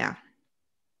playa.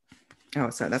 Oh,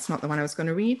 so that's not the one I was going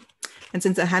to read. And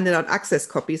since I handed out access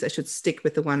copies, I should stick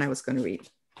with the one I was going to read.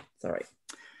 Sorry.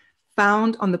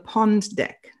 Found on the pond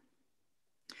deck.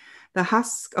 The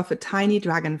husk of a tiny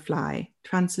dragonfly,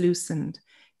 translucent,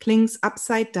 clings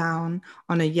upside down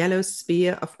on a yellow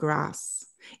spear of grass.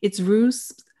 Its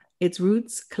roots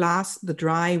clasp the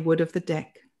dry wood of the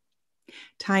deck.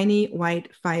 Tiny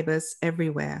white fibers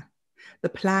everywhere. The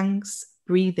planks,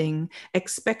 breathing,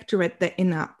 expectorate their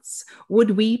innards.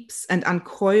 Wood weeps and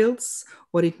uncoils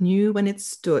what it knew when it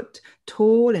stood,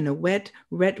 tall in a wet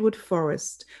redwood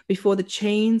forest, before the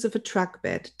chains of a truck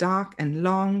bed, dark and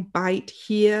long, bite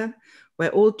here,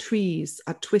 where all trees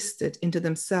are twisted into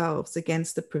themselves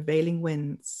against the prevailing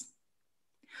winds.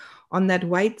 On that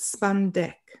white-spun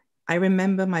deck, I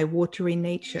remember my watery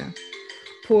nature,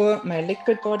 pour my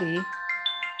liquid body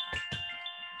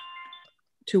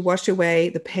to wash away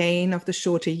the pain of the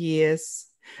shorter years,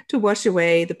 to wash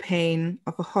away the pain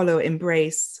of a hollow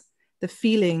embrace, the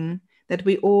feeling that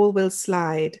we all will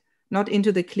slide, not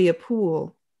into the clear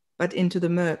pool, but into the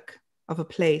murk of a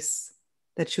place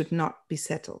that should not be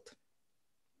settled.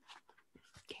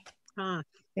 Okay.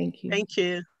 Thank you. Thank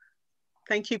you.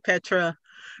 Thank you, Petra.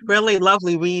 Really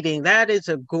lovely reading. That is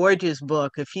a gorgeous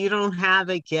book. If you don't have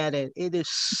it, get it. It is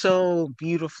so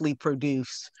beautifully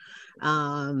produced.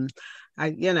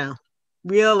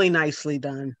 Really nicely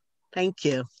done. Thank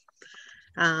you.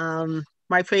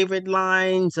 My favorite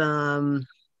lines,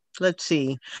 let's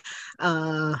see.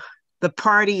 The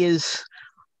party is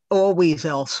always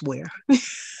elsewhere.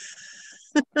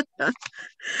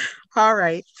 All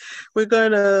right, we're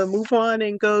going to move on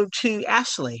and go to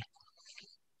Ashley.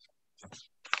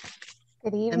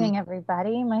 Good evening,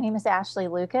 everybody. My name is Ashley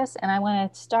Lucas, and I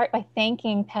want to start by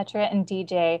thanking Petra and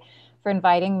DJ for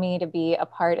inviting me to be a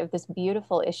part of this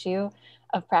beautiful issue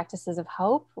of Practices of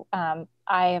Hope. I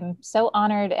am so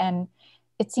honored, and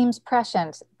it seems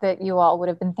prescient that you all would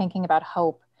have been thinking about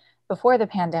hope before the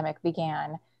pandemic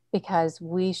began, because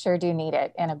we sure do need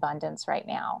it in abundance right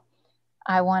now.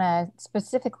 I want to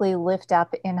specifically lift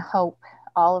up in hope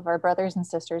all of our brothers and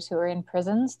sisters who are in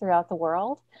prisons throughout the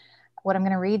world. What I'm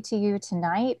going to read to you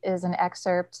tonight is an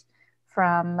excerpt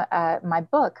from my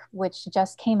book, which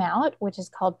just came out, which is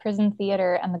called Prison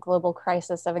Theater and the Global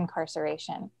Crisis of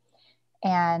Incarceration.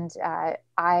 And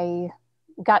I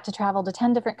got to travel to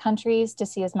 10 different countries to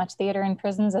see as much theater in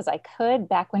prisons as I could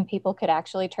back when people could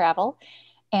actually travel.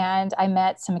 And I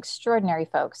met some extraordinary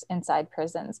folks inside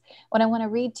prisons. What I want to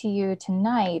read to you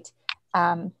tonight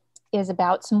is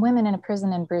about some women in a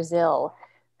prison in Brazil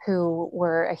who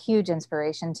were a huge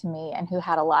inspiration to me and who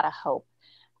had a lot of hope.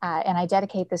 And I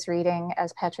dedicate this reading,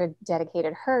 as Petra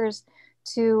dedicated hers,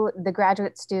 to the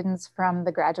graduate students from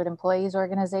the Graduate Employees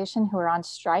Organization who are on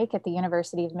strike at the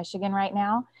University of Michigan right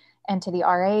now, and to the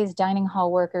RAs, dining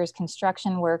hall workers,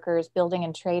 construction workers, building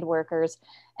and trade workers,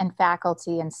 and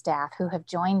faculty and staff who have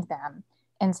joined them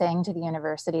in saying to the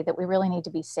university that we really need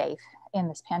to be safe in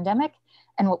this pandemic,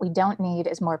 and what we don't need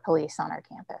is more police on our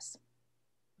campus.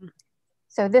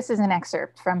 So this is an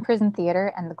excerpt from Prison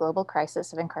Theater and the Global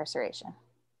Crisis of Incarceration.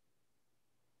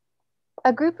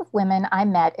 A group of women I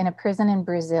met in a prison in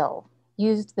Brazil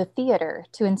used the theater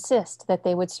to insist that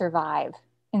they would survive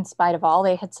in spite of all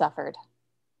they had suffered.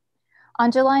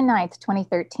 On July 9th,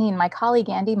 2013, my colleague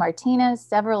Andy Martinez,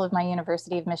 several of my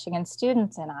University of Michigan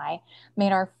students, and I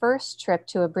made our first trip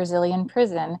to a Brazilian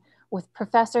prison with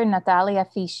Professor Natalia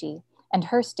Fischi and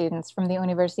her students from the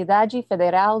Universidade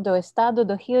Federal do Estado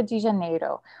do Rio de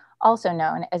Janeiro, also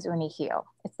known as Unirio.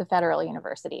 It's the federal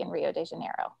university in Rio de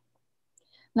Janeiro.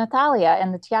 Natalia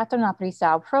and the Teatro na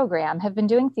Prisão program have been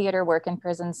doing theater work in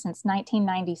prisons since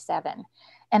 1997,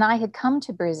 and I had come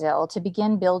to Brazil to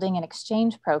begin building an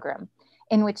exchange program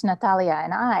in which Natalia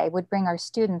and I would bring our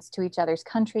students to each other's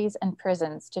countries and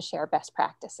prisons to share best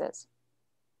practices.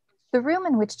 The room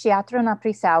in which Teatro na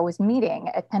Prisão was meeting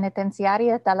at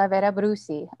Penitenciaria Talavera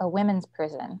Bruci, a women's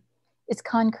prison, is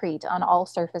concrete on all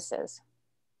surfaces,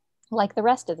 like the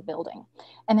rest of the building,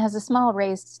 and has a small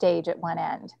raised stage at one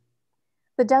end.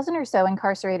 The dozen or so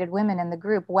incarcerated women in the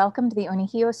group welcomed the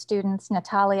Unirio students,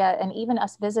 Natalia, and even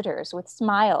us visitors with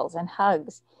smiles and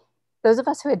hugs. Those of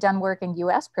us who had done work in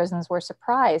US prisons were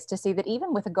surprised to see that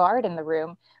even with a guard in the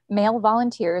room, male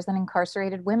volunteers and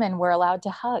incarcerated women were allowed to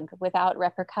hug without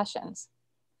repercussions.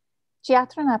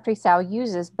 Teatro na Prisão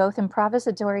uses both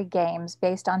improvisatory games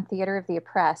based on theater of the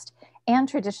oppressed and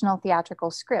traditional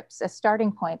theatrical scripts as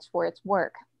starting points for its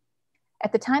work.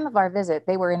 At the time of our visit,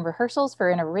 they were in rehearsals for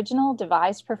an original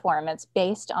devised performance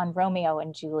based on Romeo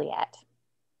and Juliet.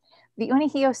 The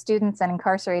Unihio students and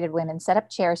incarcerated women set up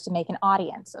chairs to make an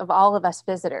audience of all of us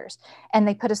visitors, and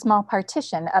they put a small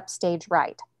partition up stage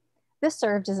right. This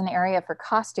served as an area for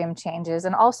costume changes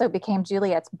and also became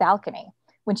Juliet's balcony,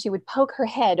 when she would poke her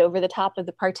head over the top of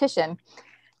the partition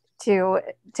to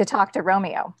talk to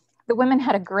Romeo. The women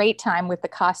had a great time with the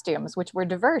costumes, which were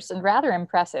diverse and rather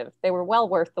impressive. They were well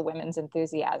worth the women's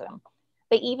enthusiasm.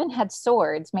 They even had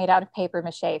swords made out of paper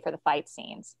mache for the fight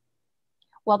scenes.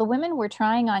 While the women were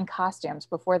trying on costumes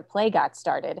before the play got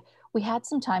started, we had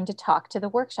some time to talk to the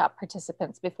workshop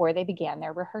participants before they began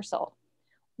their rehearsal.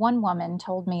 One woman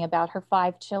told me about her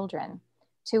 5 children,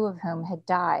 2 of whom had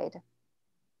died.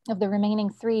 Of the remaining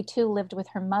 3, 2 lived with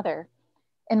her mother.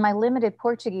 In my limited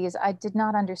Portuguese, I did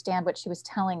not understand what she was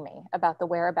telling me about the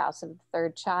whereabouts of the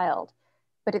 3rd child,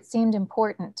 but it seemed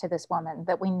important to this woman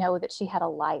that we know that she had a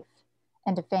life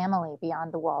and a family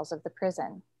beyond the walls of the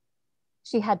prison.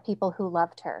 She had people who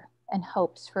loved her and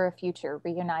hopes for a future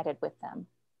reunited with them.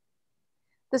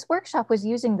 This workshop was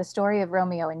using the story of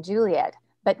Romeo and Juliet,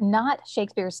 but not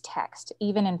Shakespeare's text,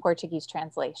 even in Portuguese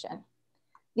translation.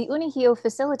 The Unihio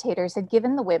facilitators had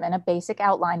given the women a basic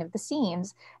outline of the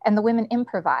scenes, and the women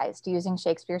improvised using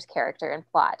Shakespeare's character and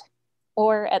plot,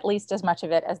 or at least as much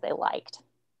of it as they liked.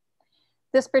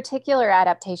 This particular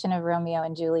adaptation of Romeo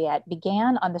and Juliet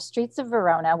began on the streets of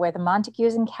Verona, where the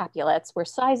Montagues and Capulets were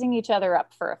sizing each other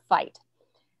up for a fight.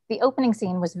 The opening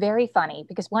scene was very funny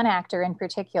because one actor in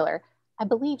particular, I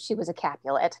believe she was a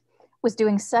Capulet, was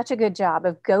doing such a good job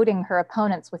of goading her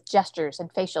opponents with gestures and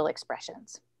facial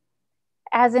expressions.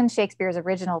 As in Shakespeare's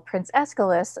original, Prince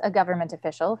Aeschylus, a government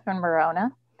official from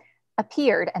Verona,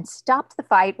 appeared and stopped the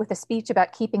fight with a speech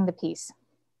about keeping the peace.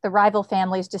 The rival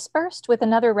families dispersed with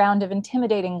another round of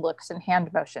intimidating looks and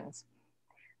hand motions.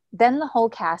 Then the whole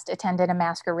cast attended a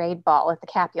masquerade ball at the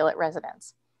Capulet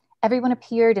residence. Everyone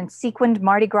appeared in sequined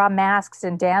Mardi Gras masks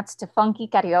and danced to funky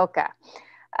carioca.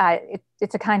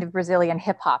 It's a kind of Brazilian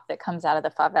hip hop that comes out of the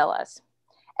favelas,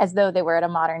 as though they were at a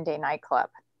modern day nightclub.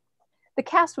 The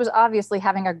cast was obviously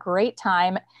having a great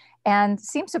time and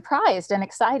seemed surprised and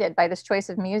excited by this choice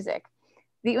of music.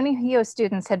 The Unihio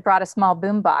students had brought a small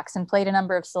boombox and played a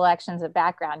number of selections of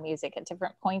background music at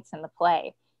different points in the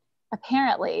play.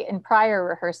 Apparently, in prior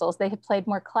rehearsals, they had played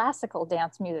more classical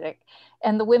dance music,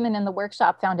 and the women in the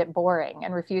workshop found it boring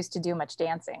and refused to do much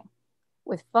dancing.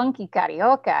 With funky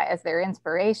carioca as their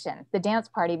inspiration, the dance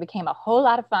party became a whole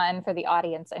lot of fun for the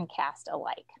audience and cast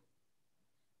alike.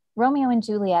 Romeo and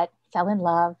Juliet fell in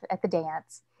love at the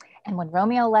dance, and when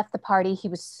Romeo left the party, he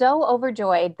was so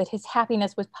overjoyed that his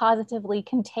happiness was positively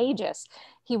contagious.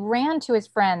 He ran to his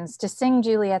friends to sing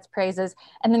Juliet's praises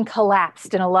and then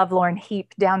collapsed in a lovelorn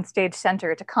heap downstage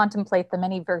center to contemplate the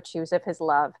many virtues of his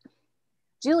love.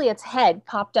 Juliet's head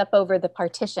popped up over the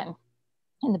partition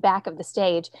in the back of the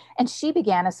stage, and she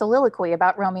began a soliloquy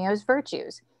about Romeo's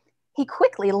virtues. He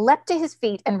quickly leapt to his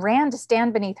feet and ran to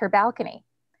stand beneath her balcony.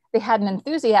 They had an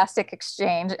enthusiastic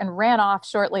exchange and ran off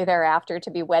shortly thereafter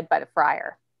to be wed by the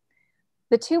friar.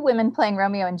 The 2 women playing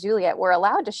Romeo and Juliet were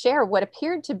allowed to share what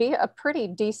appeared to be a pretty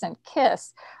decent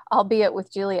kiss, albeit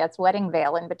with Juliet's wedding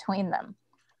veil in between them,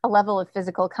 a level of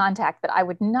physical contact that I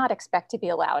would not expect to be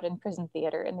allowed in prison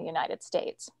theater in the United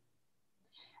States.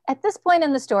 At this point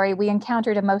in the story, we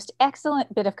encountered a most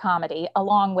excellent bit of comedy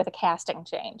along with a casting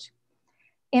change.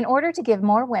 In order to give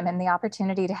more women the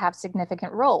opportunity to have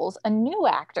significant roles, a new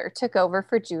actor took over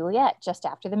for Juliet just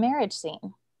after the marriage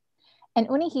scene. An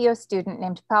Unihio student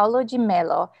named Paolo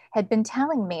Gimello had been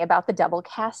telling me about the double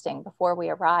casting before we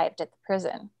arrived at the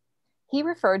prison. He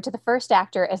referred to the first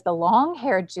actor as the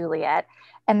long-haired Juliet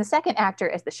and the second actor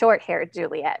as the short-haired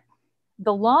Juliet.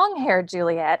 The long-haired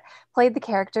Juliet played the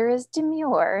character as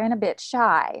demure and a bit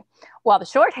shy, while the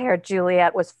short-haired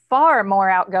Juliet was far more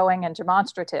outgoing and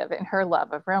demonstrative in her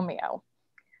love of Romeo.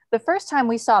 The first time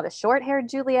we saw the short-haired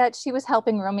Juliet, she was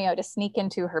helping Romeo to sneak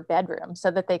into her bedroom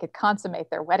so that they could consummate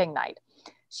their wedding night.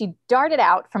 She darted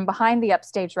out from behind the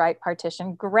upstage right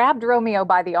partition, grabbed Romeo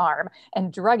by the arm,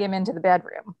 and drug him into the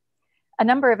bedroom. A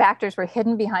number of actors were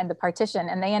hidden behind the partition,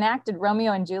 and they enacted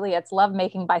Romeo and Juliet's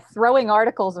lovemaking by throwing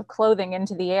articles of clothing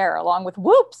into the air, along with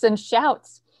whoops and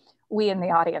shouts. We in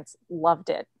the audience loved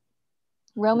it.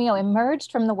 Romeo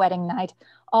emerged from the wedding night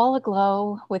all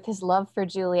aglow with his love for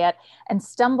Juliet and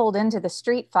stumbled into the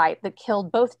street fight that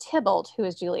killed both Tybalt, who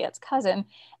is Juliet's cousin,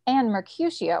 and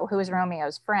Mercutio, who is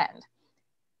Romeo's friend.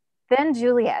 Then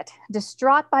Juliet,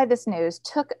 distraught by this news,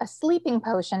 took a sleeping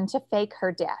potion to fake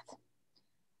her death.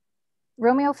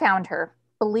 Romeo found her,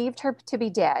 believed her to be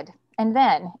dead, and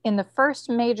then, in the first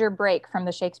major break from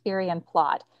the Shakespearean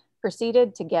plot,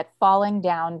 proceeded to get falling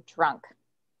down drunk.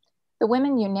 The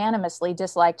women unanimously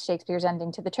disliked Shakespeare's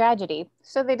ending to the tragedy,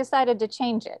 so they decided to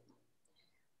change it.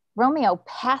 Romeo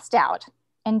passed out,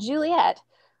 and Juliet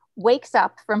wakes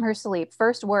up from her sleep,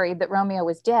 first worried that Romeo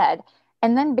was dead,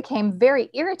 and then became very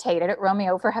irritated at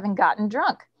Romeo for having gotten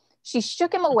drunk. She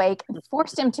shook him awake and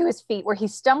forced him to his feet, where he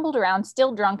stumbled around,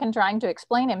 still drunk and trying to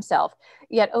explain himself,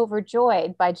 yet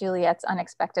overjoyed by Juliet's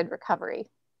unexpected recovery.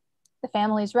 The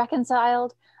families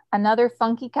reconciled, another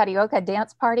funky carioca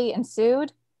dance party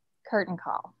ensued, curtain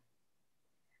call.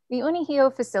 The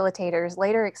Unihio facilitators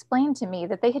later explained to me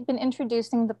that they had been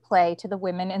introducing the play to the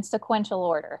women in sequential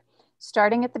order,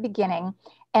 starting at the beginning,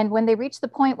 and when they reached the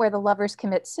point where the lovers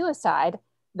commit suicide,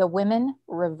 the women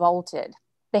revolted.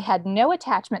 They had no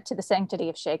attachment to the sanctity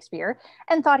of Shakespeare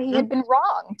and thought he had been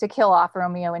wrong to kill off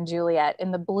Romeo and Juliet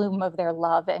in the bloom of their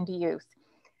love and youth.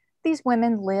 These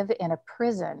women live in a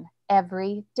prison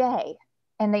every day,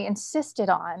 and they insisted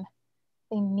on,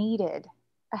 they needed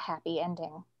a happy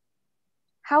ending.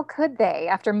 How could they,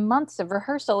 after months of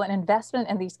rehearsal and investment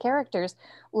in these characters,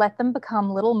 let them become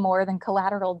little more than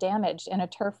collateral damage in a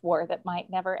turf war that might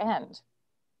never end?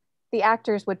 The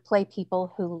actors would play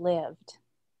people who lived,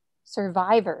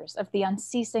 survivors of the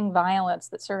unceasing violence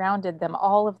that surrounded them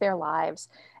all of their lives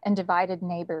and divided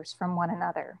neighbors from one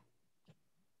another.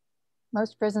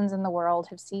 Most prisons in the world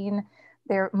have seen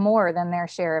more than their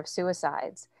share of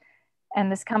suicides,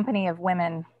 and this company of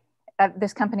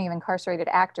incarcerated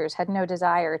actors had no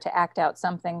desire to act out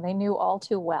something they knew all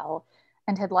too well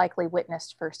and had likely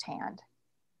witnessed firsthand.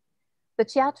 The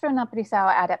Teatro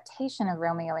Napolitano adaptation of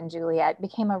Romeo and Juliet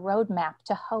became a roadmap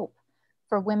to hope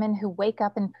for women who wake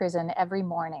up in prison every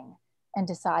morning and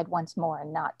decide once more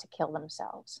not to kill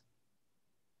themselves.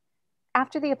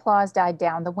 After the applause died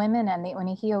down, the women and the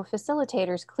Unihio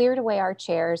facilitators cleared away our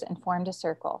chairs and formed a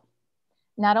circle.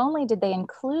 Not only did they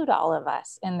include all of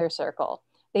us in their circle,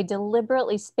 they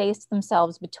deliberately spaced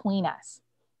themselves between us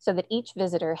so that each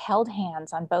visitor held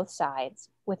hands on both sides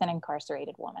with an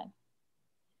incarcerated woman.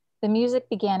 The music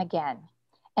began again,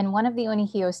 and one of the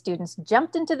Unihio students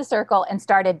jumped into the circle and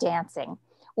started dancing.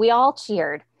 We all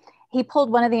cheered. He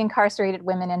pulled one of the incarcerated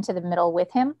women into the middle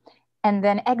with him and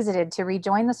then exited to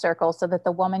rejoin the circle so that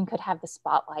the woman could have the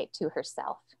spotlight to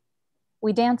herself.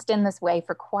 We danced in this way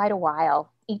for quite a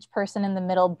while, each person in the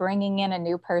middle bringing in a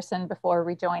new person before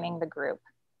rejoining the group.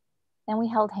 Then we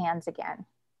held hands again.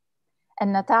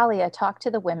 And Natalia talked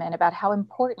to the women about how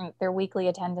important their weekly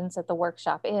attendance at the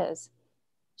workshop is.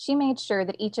 She made sure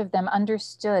that each of them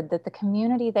understood that the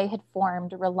community they had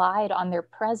formed relied on their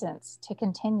presence to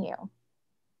continue.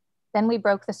 Then we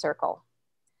broke the circle.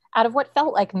 Out of what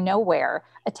felt like nowhere,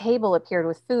 a table appeared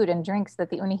with food and drinks that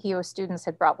the Unihio students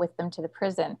had brought with them to the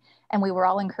prison, and we were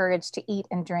all encouraged to eat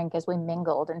and drink as we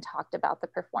mingled and talked about the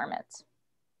performance.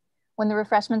 When the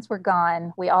refreshments were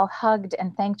gone, we all hugged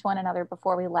and thanked one another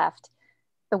before we left,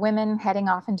 the women heading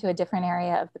off into a different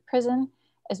area of the prison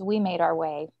as we made our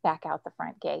way back out the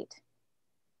front gate.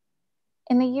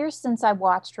 In the years since I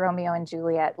watched Romeo and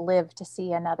Juliet live to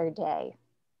see another day,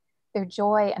 their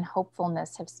joy and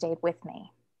hopefulness have stayed with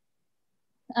me.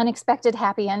 Unexpected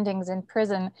happy endings in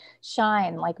prison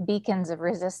shine like beacons of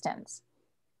resistance.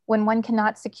 When one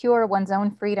cannot secure one's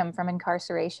own freedom from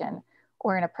incarceration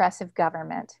or an oppressive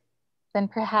government, then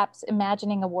perhaps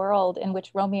imagining a world in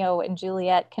which Romeo and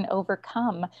Juliet can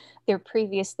overcome their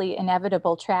previously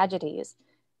inevitable tragedies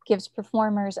gives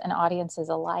performers and audiences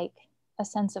alike a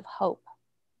sense of hope.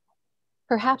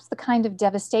 Perhaps the kind of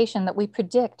devastation that we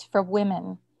predict for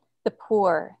women, the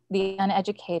poor, the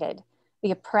uneducated,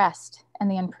 the oppressed, and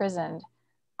the imprisoned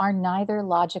are neither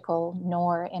logical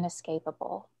nor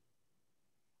inescapable.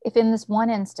 If in this one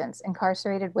instance,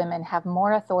 incarcerated women have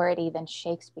more authority than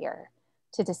Shakespeare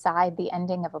to decide the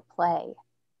ending of a play,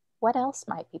 what else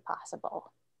might be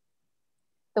possible?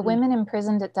 The women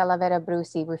imprisoned at Talavera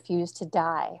Brusi refused to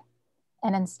die,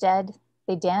 and instead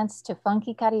they danced to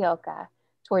funky carioca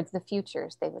towards the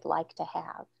futures they would like to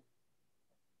have.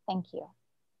 Thank you.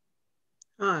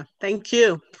 Thank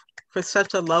you for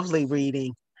such a lovely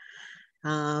reading.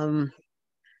 All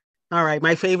right,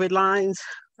 my favorite lines: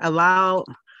 allow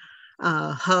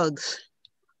hugs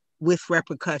with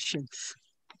repercussions.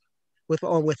 With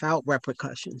or without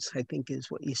repercussions, I think is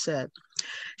what you said.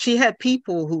 She had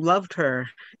people who loved her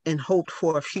and hoped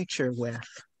for a future with.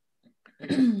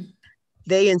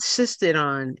 They insisted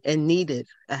on and needed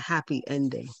a happy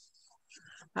ending.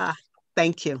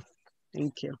 Thank you.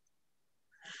 Thank you.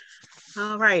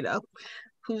 All right,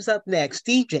 who's up next?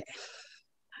 DJ.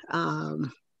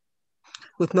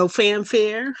 With no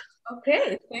fanfare.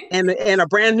 Okay, thanks. And a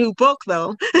brand new book,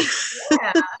 though.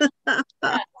 Yeah, brand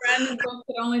new book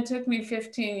that only only took me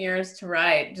 15 years to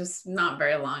write, just not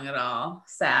very long at all.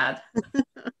 Sad.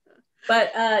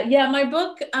 But yeah, my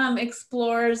book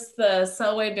explores the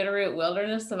Selway Bitterroot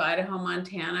Wilderness of Idaho,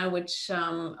 Montana, which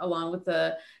along with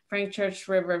the Frank Church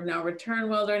River of No Return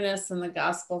Wilderness and the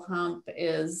Gospel Hump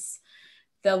is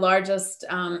the largest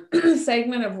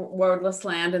segment of wordless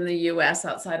land in the US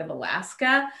outside of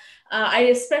Alaska. I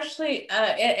especially,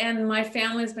 and my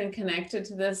family's been connected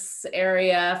to this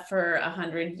area for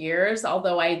 100 years,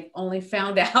 although I only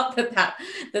found out that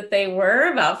they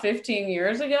were about 15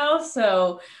 years ago.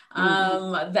 So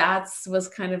that was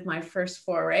kind of my first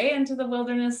foray into the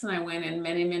wilderness. And I went in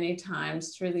many, many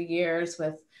times through the years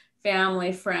with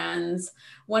family, friends.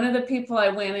 One of the people I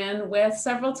went in with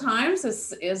several times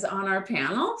is on our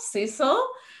panel, Cecil.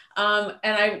 And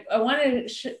I want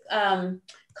to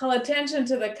call attention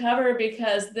to the cover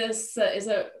because this is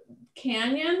a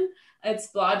canyon.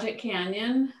 It's Blodgett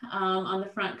Canyon on the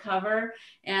front cover.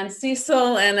 And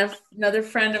Cecil and another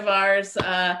friend of ours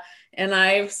and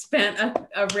I've spent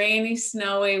a rainy,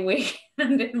 snowy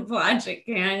weekend in Blodgett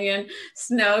Canyon,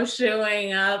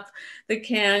 snowshoeing up the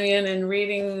canyon and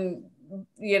reading,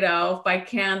 you know, by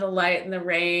candlelight in the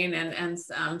rain. And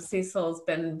Cecil's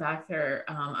been back there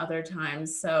other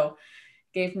times. So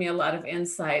gave me a lot of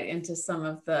insight into some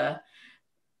of the,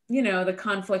 you know, the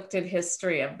conflicted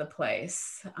history of the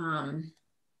place.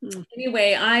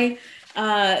 Anyway, I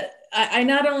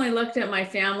not only looked at my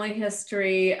family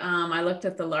history, I looked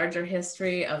at the larger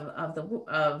history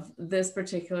of this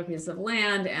particular piece of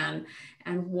land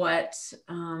and what,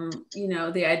 you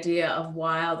know, the idea of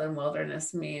wild and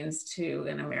wilderness means to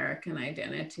an American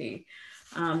identity.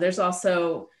 There's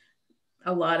also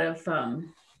a lot of,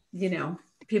 you know,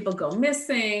 people go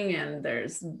missing and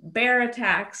there's bear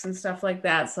attacks and stuff like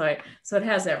that. So it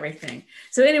has everything.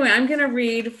 So anyway, I'm going to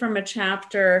read from a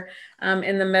chapter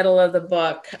in the middle of the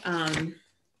book,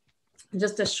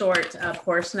 just a short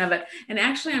portion of it. And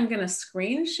actually I'm going to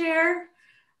screen share.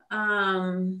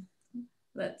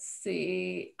 Let's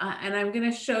see. And I'm going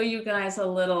to show you guys a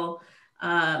little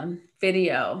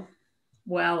video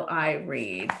while I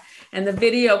read. And the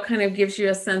video kind of gives you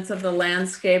a sense of the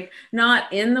landscape,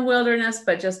 not in the wilderness,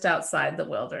 but just outside the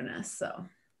wilderness. So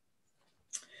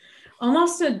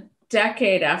almost a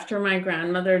decade after my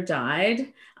grandmother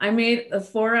died, I made a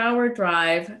 4-hour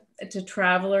drive to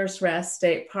Travelers Rest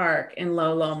State Park in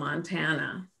Lolo,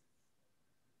 Montana.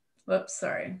 Whoops,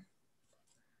 sorry.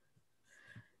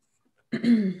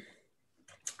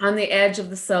 On the edge of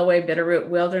the Selway Bitterroot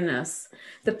Wilderness.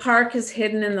 The park is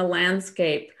hidden in the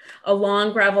landscape. A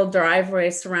long gravel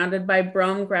driveway surrounded by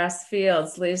brome grass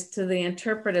fields leads to the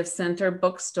Interpretive Center,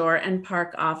 bookstore, and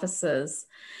park offices.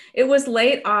 It was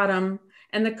late autumn,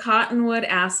 and the cottonwood,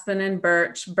 aspen, and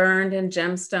birch burned in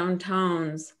gemstone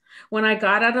tones. When I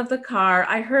got out of the car,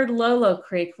 I heard Lolo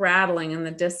Creek rattling in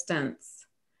the distance.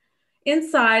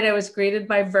 Inside, I was greeted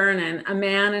by Vernon, a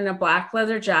man in a black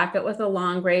leather jacket with a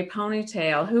long gray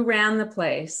ponytail who ran the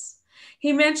place.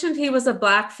 He mentioned he was a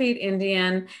Blackfeet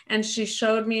Indian, and she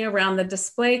showed me around the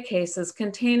display cases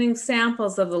containing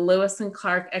samples of the Lewis and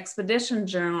Clark expedition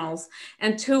journals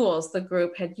and tools the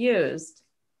group had used.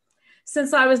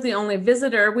 Since I was the only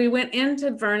visitor, we went into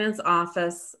Vernon's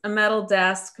office, a metal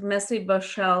desk, messy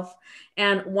bookshelf,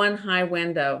 and one high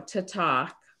window to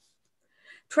talk.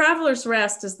 Travelers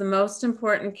Rest is the most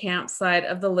important campsite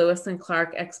of the Lewis and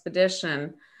Clark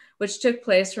expedition, which took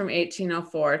place from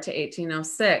 1804 to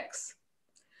 1806.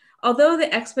 Although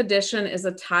the expedition is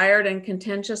a tired and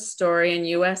contentious story in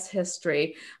US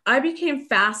history, I became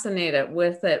fascinated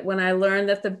with it when I learned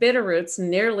that the Bitterroots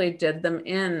nearly did them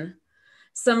in.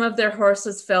 Some of their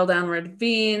horses fell down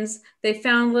ravines, they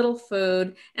found little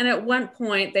food, and at one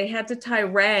point they had to tie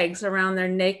rags around their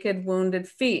naked, wounded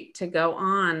feet to go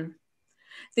on.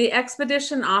 The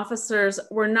expedition officers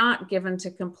were not given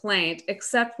to complaint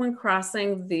except when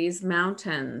crossing these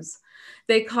mountains.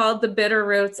 They called the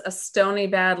Bitterroots a stony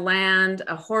bad land,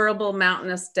 a horrible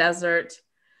mountainous desert.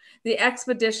 The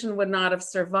expedition would not have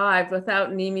survived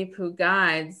without Nimipu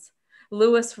guides.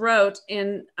 Lewis wrote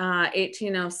in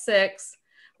 1806,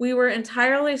 "We were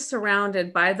entirely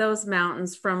surrounded by those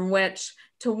mountains from which,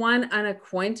 to one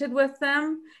unacquainted with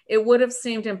them, it would have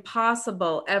seemed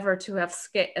impossible ever to have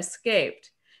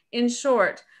escaped. In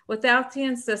short, without the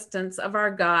insistence of our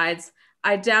guides,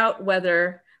 I doubt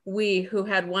whether we who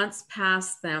had once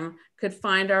passed them could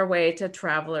find our way to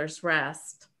Travelers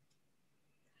Rest."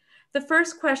 The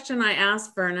first question I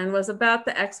asked Vernon was about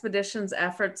the expedition's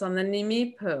efforts on the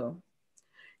Nimipu.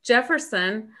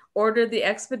 Jefferson ordered the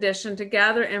expedition to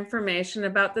gather information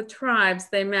about the tribes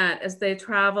they met as they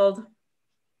traveled,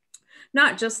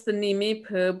 not just the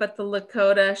Nimipu, but the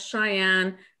Lakota,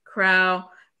 Cheyenne, Crow,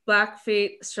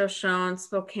 Blackfeet, Shoshone,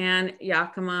 Spokane,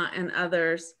 Yakima, and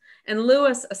others, and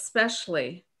Lewis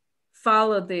especially,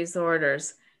 followed these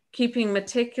orders, keeping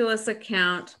meticulous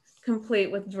account,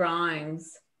 complete with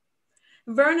drawings.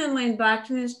 Vernon leaned back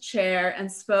in his chair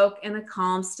and spoke in a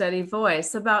calm, steady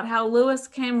voice about how Lewis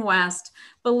came west,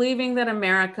 believing that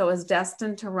America was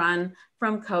destined to run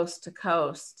from coast to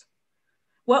coast.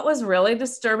 What was really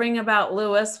disturbing about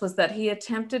Lewis was that he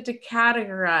attempted to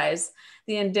categorize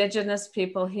the indigenous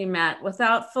people he met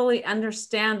without fully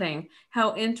understanding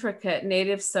how intricate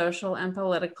Native social and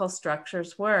political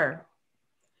structures were.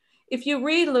 If you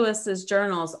read Lewis's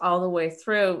journals all the way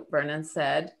through, Vernon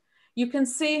said, you can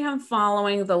see him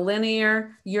following the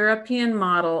linear European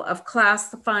model of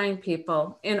classifying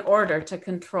people in order to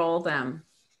control them.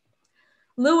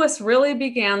 Lewis really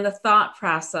began the thought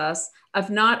process of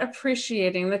not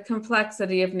appreciating the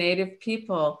complexity of Native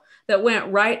people that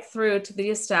went right through to the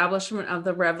establishment of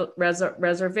the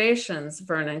reservations,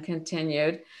 Vernon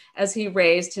continued, as he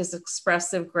raised his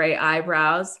expressive gray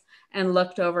eyebrows and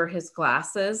looked over his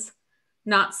glasses,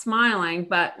 not smiling,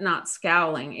 but not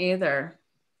scowling either.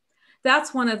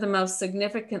 That's one of the most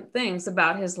significant things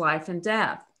about his life and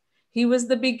death. He was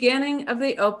the beginning of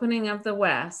the opening of the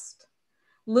West.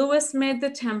 Lewis made the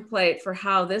template for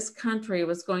how this country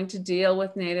was going to deal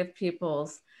with Native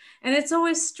peoples, and it's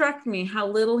always struck me how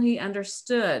little he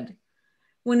understood.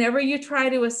 Whenever you try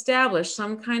to establish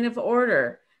some kind of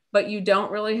order, but you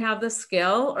don't really have the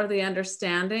skill or the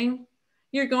understanding,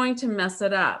 you're going to mess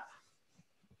it up.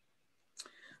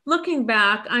 Looking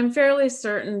back, I'm fairly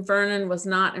certain Vernon was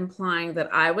not implying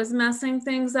that I was messing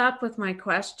things up with my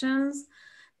questions,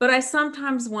 but I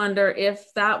sometimes wonder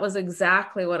if that was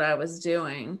exactly what I was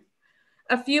doing.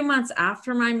 A few months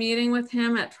after my meeting with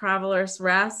him at Traveler's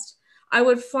Rest, I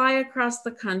would fly across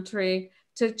the country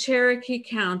to Cherokee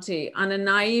County on a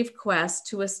naive quest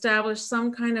to establish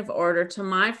some kind of order to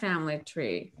my family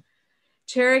tree.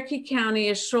 Cherokee County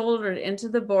is shouldered into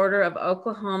the border of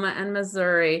Oklahoma and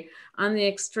Missouri on the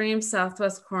extreme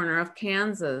southwest corner of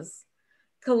Kansas.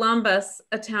 Columbus,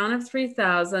 a town of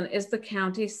 3,000, is the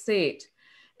county seat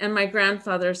and my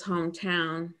grandfather's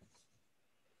hometown.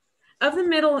 Of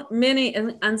the many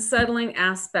unsettling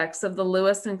aspects of the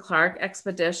Lewis and Clark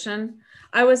expedition,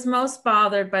 I was most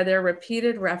bothered by their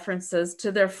repeated references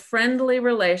to their friendly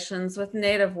relations with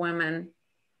Native women.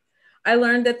 I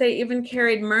learned that they even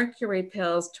carried mercury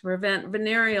pills to prevent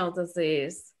venereal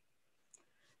disease.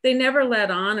 They never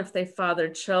let on if they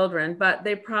fathered children, but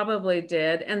they probably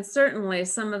did. And certainly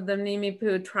some of the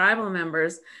Nimipu tribal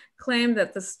members claimed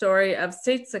that the story of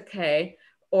Sitsuke,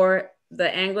 or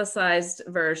the anglicized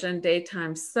version,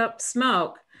 Daytime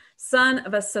Smoke, son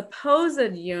of a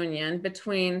supposed union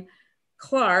between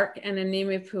Clark and a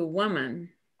Nimipu woman.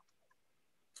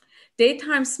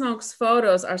 Daytime Smoke's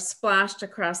photos are splashed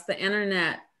across the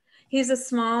internet. He's a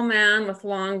small man with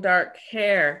long dark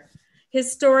hair.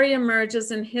 His story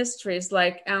emerges in histories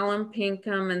like Alan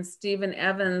Pinkham and Stephen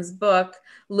Evans' book,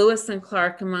 Lewis and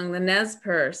Clark Among the Nez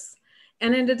Perce,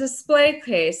 and in a display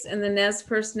case in the Nez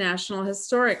Perce National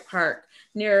Historic Park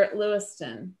near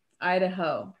Lewiston,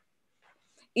 Idaho.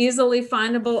 Easily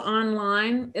findable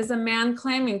online is a man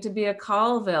claiming to be a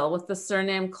Colville with the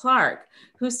surname Clark,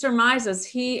 who surmises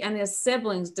he and his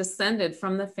siblings descended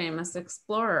from the famous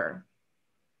explorer.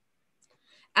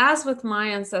 As with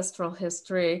my ancestral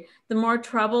history, the more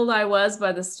troubled I was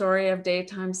by the story of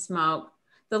Daytime Smoke,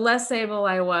 the less able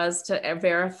I was to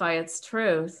verify its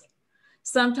truth.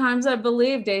 Sometimes I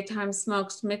believed Daytime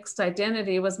Smoke's mixed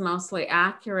identity was mostly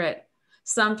accurate,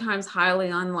 sometimes highly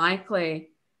unlikely,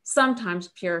 sometimes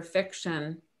pure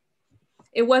fiction.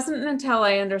 It wasn't until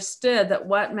I understood that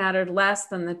what mattered less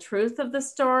than the truth of the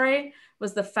story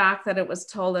was the fact that it was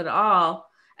told at all,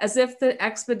 as if the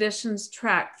expedition's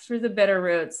trek through the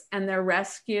Bitterroots and their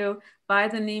rescue by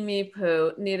the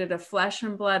Nimipu needed a flesh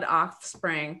and blood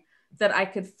offspring, that I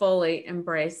could fully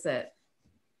embrace it.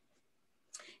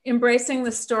 Embracing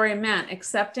the story meant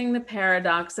accepting the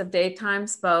paradox of Daytime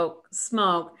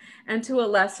Smoke and to a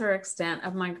lesser extent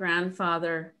of my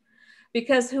grandfather.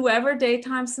 Because whoever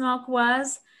Daytime Smoke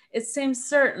was, it seems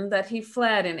certain that he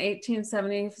fled in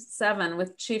 1877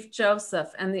 with Chief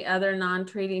Joseph and the other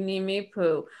non-treaty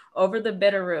Nimipu over the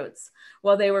Bitterroots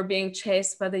while they were being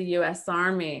chased by the US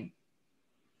Army.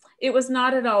 It was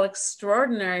not at all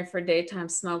extraordinary for Daytime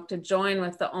Smoke to join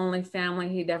with the only family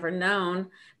he'd ever known,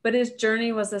 but his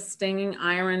journey was a stinging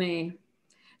irony.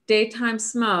 Daytime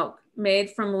Smoke, made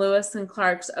from Lewis and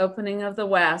Clark's opening of the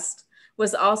West,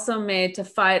 was also made to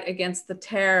fight against the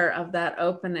terror of that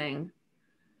opening.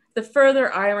 The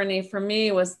further irony for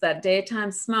me was that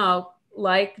Daytime Smoke,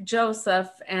 like Joseph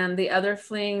and the other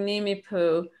fleeing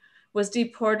Nimipu, was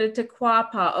deported to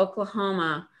Quapaw,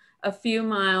 Oklahoma, a few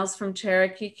miles from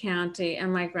Cherokee County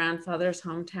and my grandfather's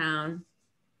hometown.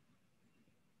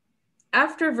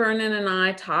 After Vernon and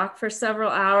I talked for several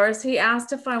hours, he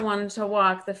asked if I wanted to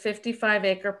walk the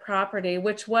 55-acre property,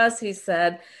 which was, he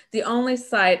said, the only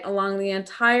site along the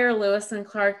entire Lewis and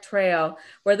Clark Trail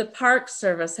where the Park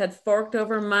Service had forked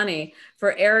over money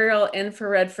for aerial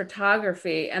infrared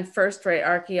photography and first-rate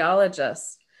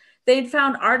archaeologists. They'd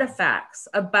found artifacts,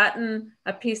 a button,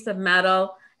 a piece of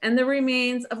metal, and the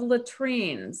remains of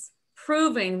latrines,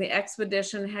 proving the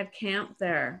expedition had camped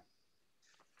there.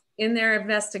 In their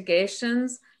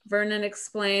investigations, Vernon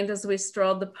explained as we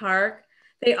strolled the park,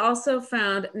 they also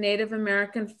found Native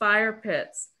American fire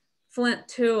pits, flint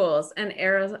tools, and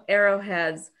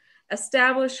arrowheads,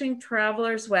 establishing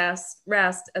Travelers'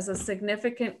 Rest as a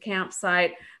significant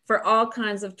campsite for all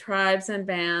kinds of tribes and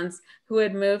bands who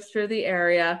had moved through the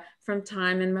area from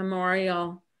time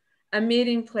immemorial, a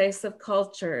meeting place of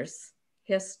cultures,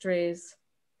 histories.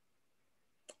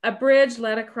 A bridge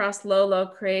led across Lolo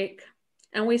Creek,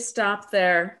 and we stopped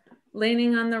there,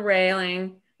 leaning on the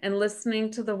railing and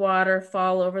listening to the water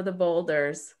fall over the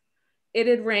boulders. It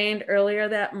had rained earlier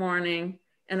that morning,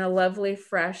 and a lovely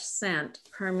fresh scent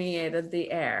permeated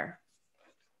the air.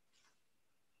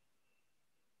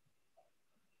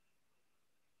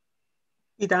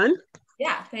 You done?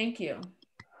 Yeah, thank you.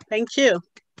 Thank you.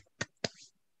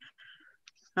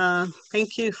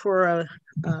 Thank you for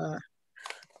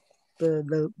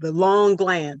the long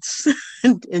glance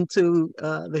into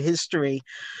the history.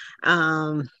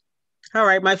 All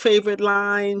right, my favorite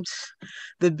lines.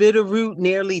 The bitter root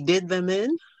nearly did them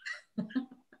in.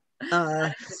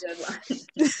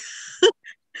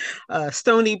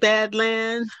 Stony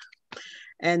Badland,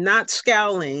 and not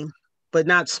scowling, but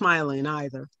not smiling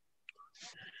either.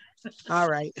 All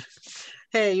right.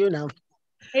 Hey, you know.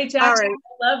 Hey, Jackson, right.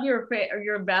 I love your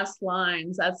best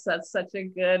lines. That's such a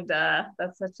good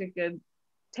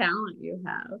talent you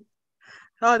have.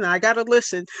 Oh no, I gotta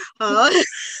listen. Now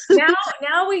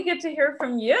we get to hear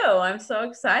from you. I'm so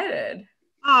excited.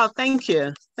 Oh, thank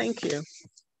you.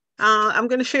 I'm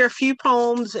going to share a few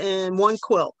poems and one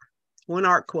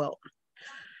art quilt.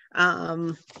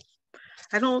 I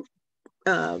don't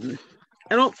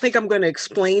think I'm going to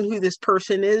explain who this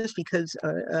person is because,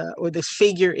 or this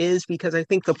figure is, because I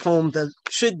think the poem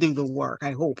should do the work,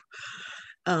 I hope.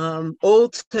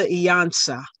 Ode to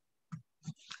Iansa.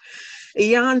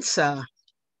 Iansa,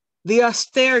 the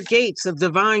austere gates of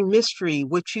divine mystery,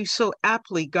 which you so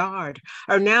aptly guard,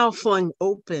 are now flung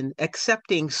open,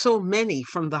 accepting so many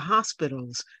from the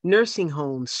hospitals, nursing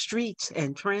homes, streets,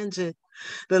 and transit.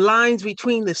 The lines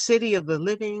between the city of the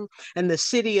living and the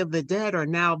city of the dead are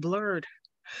now blurred,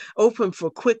 open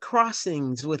for quick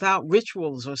crossings without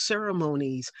rituals or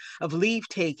ceremonies of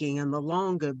leave-taking and the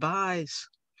long goodbyes.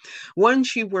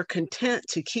 Once you were content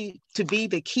to be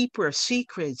the keeper of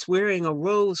secrets, wearing a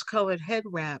rose-colored head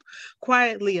wrap,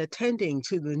 quietly attending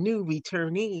to the new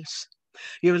returnees.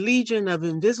 Your legion of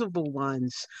invisible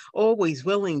ones, always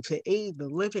willing to aid the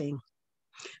living.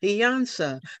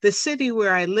 Iansa, the city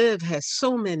where I live has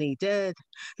so many dead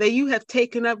that you have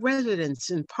taken up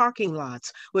residence in parking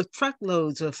lots with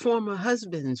truckloads of former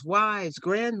husbands, wives,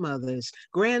 grandmothers,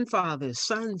 grandfathers,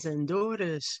 sons, and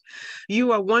daughters.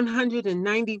 You are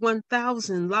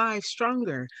 191,000 lives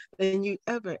stronger than you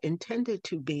ever intended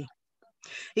to be.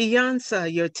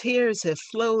 Iansa, your tears have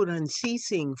flowed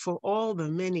unceasing for all the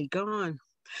many gone.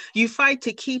 You fight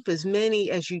to keep as many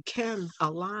as you can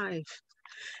alive.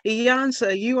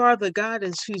 Iansa, you are the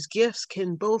goddess whose gifts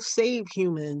can both save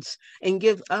humans and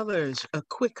give others a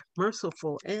quick,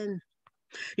 merciful end.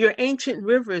 Your ancient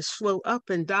rivers flow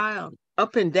up and down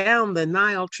the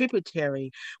Nile tributary,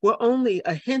 where only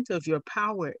a hint of your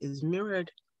power is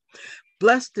mirrored.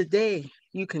 Bless the day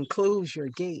you can close your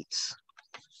gates.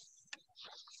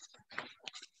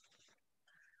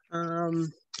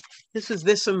 This is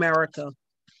This America.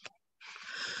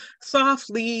 Soft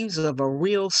leaves of a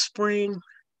real spring,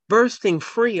 bursting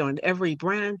free on every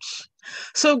branch.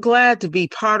 So glad to be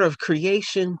part of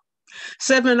creation.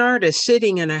 7 artists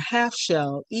sitting in a half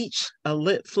shell, each a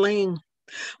lit flame.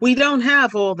 We don't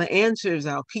have all the answers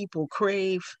our people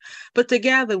crave, but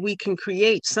together we can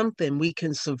create something we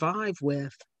can survive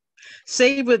with.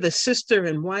 Savor the sister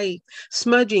in white,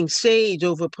 smudging sage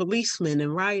over policemen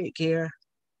in riot gear.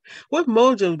 What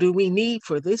mojo do we need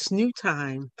for this new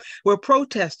time, where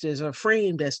protesters are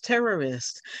framed as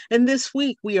terrorists? And this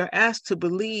week we are asked to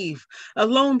believe a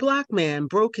lone Black man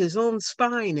broke his own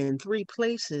spine in 3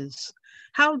 places.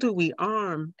 How do we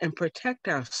arm and protect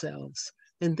ourselves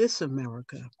in this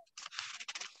America?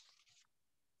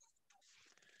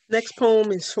 Next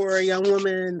poem is for a young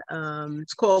woman.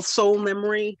 It's called Soul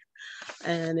Memory,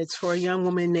 and it's for a young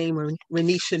woman named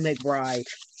Renisha McBride.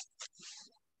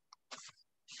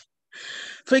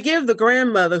 Forgive the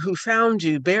grandmother who found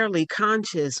you barely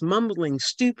conscious, mumbling,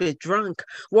 stupid, drunk,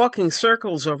 walking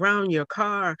circles around your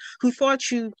car, who thought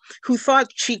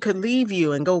she could leave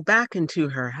you and go back into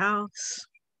her house.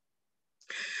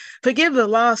 Forgive the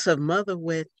loss of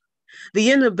motherwit,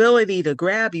 the inability to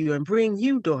grab you and bring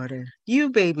you, daughter, you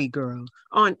baby girl,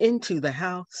 on into the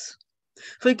house.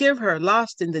 Forgive her,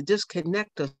 lost in the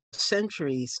disconnect of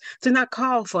centuries, to not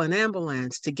call for an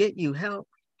ambulance to get you help.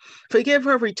 Forgive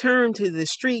her return to the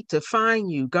street to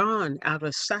find you gone out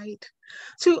of sight.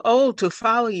 Too old to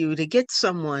follow you, to get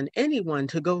someone, anyone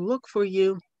to go look for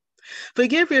you.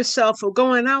 Forgive yourself for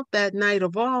going out that night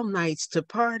of all nights to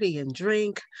party and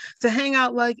drink, to hang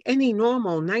out like any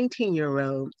normal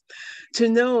 19-year-old, to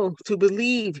know, to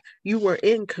believe you were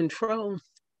in control.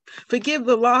 Forgive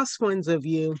the lost ones of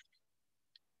you.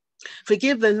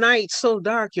 Forgive the night so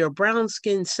dark your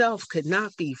brown-skinned self could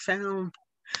not be found.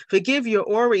 Forgive your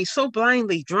Ori so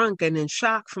blindly drunk and in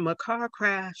shock from a car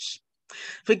crash.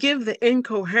 Forgive the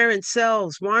incoherent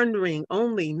selves wandering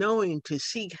only knowing to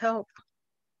seek help,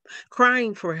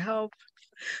 crying for help.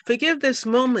 Forgive this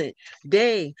moment,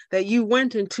 day, that you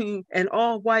went into an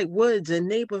all-white woods and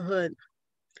neighborhood.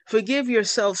 Forgive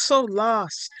yourself so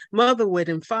lost, motherwit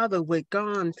and fatherwit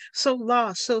gone, so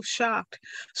lost, so shocked,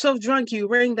 so drunk you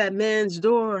rang that man's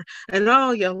door, and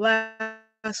all your last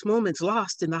moments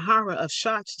lost in the horror of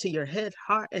shots to your head,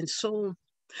 heart, and soul.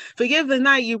 Forgive the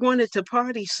night you wanted to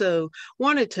party so,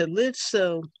 wanted to live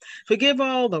so. Forgive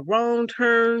all the wrong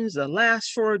turns, the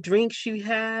last 4 drinks you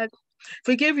had.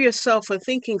 Forgive yourself for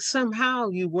thinking somehow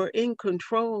you were in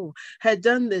control, had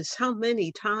done this how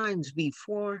many times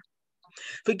before.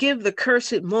 Forgive the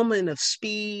cursed moment of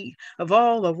speed, of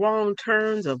all the wrong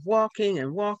turns, of walking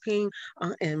and walking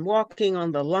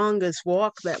on the longest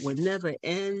walk that would never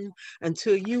end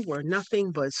until you were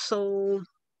nothing but soul.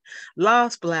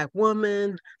 Lost Black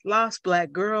woman, lost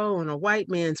Black girl on a white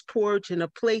man's porch in a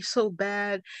place so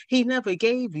bad he never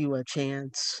gave you a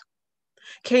chance.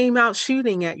 Came out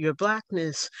shooting at your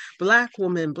Blackness, Black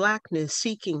woman, Blackness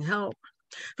seeking help.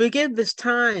 Forgive this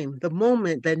time, the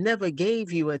moment that never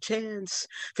gave you a chance.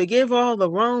 Forgive all the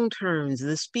wrong turns,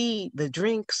 the speed, the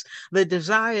drinks, the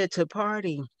desire to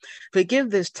party. Forgive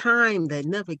this time that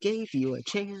never gave you a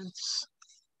chance.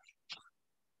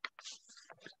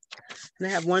 And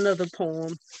I have one other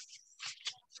poem.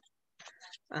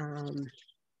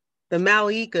 The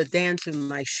Malaika dance in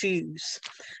my shoes.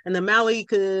 And the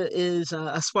Malaika is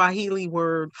a Swahili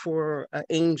word for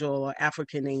angel or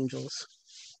African angels.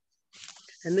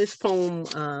 And this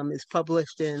poem is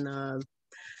published in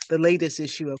the latest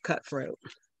issue of Cutthroat.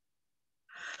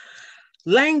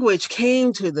 Language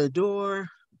came to the door,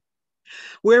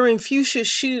 wearing fuchsia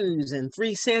shoes and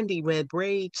 3 sandy red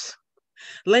braids.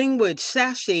 Language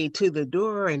sashayed to the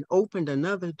door and opened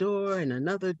another door and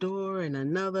another door and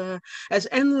another, as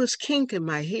endless kink in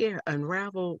my hair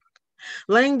unraveled.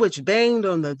 Language banged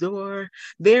on the door,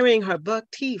 baring her buck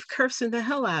teeth, cursing the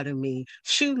hell out of me,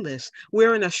 shoeless,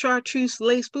 wearing a chartreuse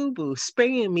lace boo-boo,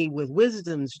 spraying me with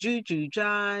wisdom's juju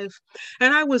jive.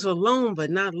 And I was alone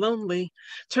but not lonely,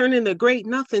 turning the great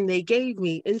nothing they gave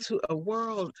me into a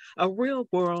world, a real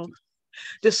world.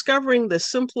 Discovering the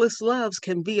simplest loves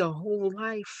can be a whole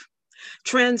life.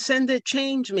 Transcendent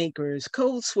change makers,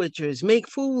 code switchers, make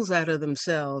fools out of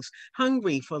themselves,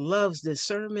 hungry for love's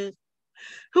discernment.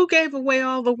 Who gave away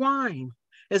all the wine?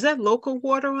 Is that local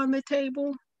water on the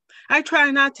table? I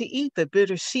try not to eat the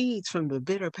bitter seeds from the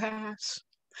bitter past.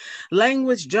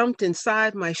 Language jumped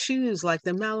inside my shoes like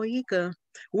the Malaika,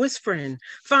 whispering,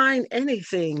 find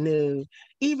anything new,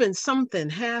 even something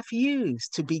half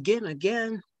used to begin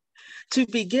again. To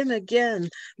begin again,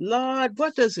 Lord,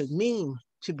 what does it mean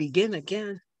to begin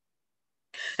again?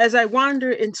 As I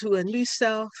wander into a new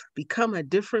self, become a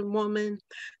different woman,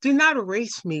 do not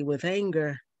erase me with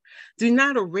anger. Do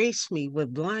not erase me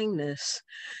with blindness.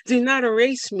 Do not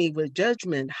erase me with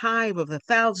judgment, hive of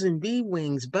 1,000 bee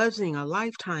wings buzzing a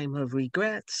lifetime of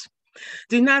regrets.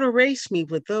 Do not erase me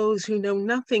with those who know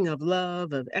nothing of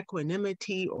love, of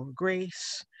equanimity or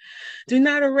grace. Do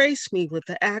not erase me with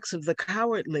the acts of the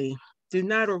cowardly. Do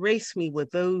not erase me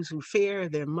with those who fear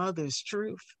their mother's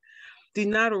truth. Do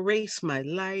not erase my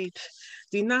light.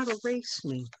 Do not erase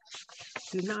me.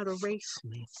 Do not erase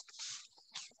me.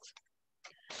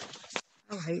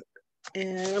 All right,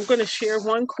 and I'm going to share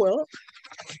one quilt.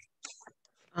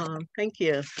 Thank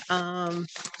you.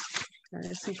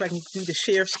 Let's see if I can do the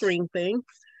share screen thing.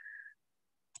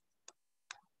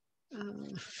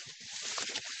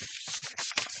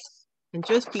 And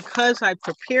just because I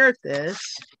prepared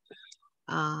this,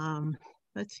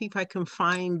 let's see if I can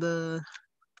find the,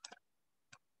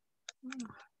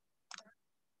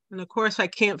 and of course I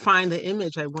can't find the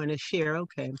image I want to share.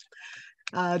 Okay.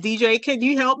 DJ, can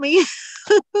you help me?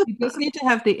 You just need to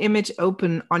have the image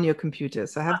open on your computer.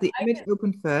 So have the image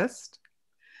open first.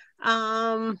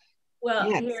 Well,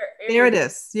 yes. here There it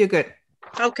is. You're good.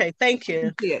 Okay, thank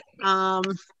you. See it.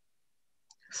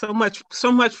 So much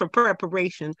for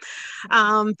preparation.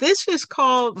 This is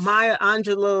called Maya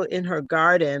Angelou in Her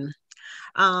Garden.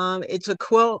 It's a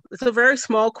quilt. It's a very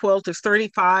small quilt. It's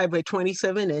 35 by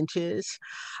 27 inches.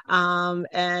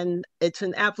 And it's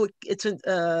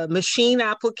a machine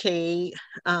applique.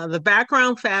 The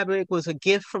background fabric was a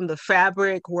gift from the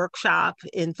fabric workshop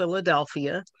in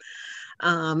Philadelphia.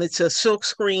 It's a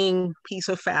silkscreen piece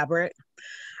of fabric.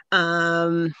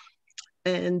 It's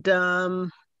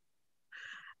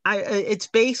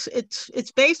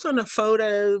based on a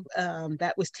photo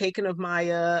that was taken of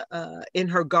Maya in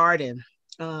her garden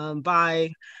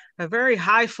by a very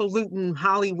highfalutin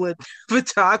Hollywood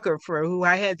photographer who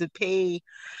I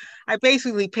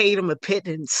basically paid him a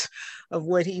pittance of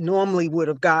what he normally would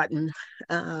have gotten.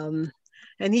 And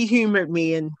he humored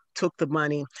me and took the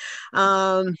money.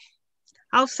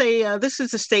 I'll say this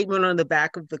is a statement on the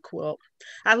back of the quilt.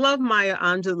 I love Maya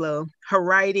Angelou, her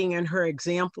writing and her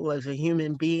example as a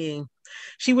human being.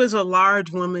 She was a large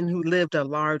woman who lived a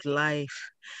large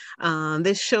life.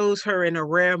 This shows her in a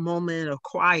rare moment of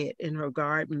quiet in her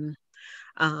garden.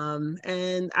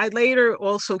 And I later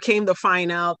also came to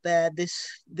find out that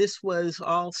this was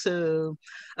also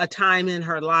a time in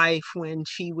her life when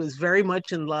she was very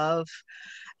much in love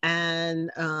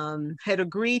and had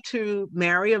agreed to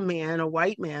marry a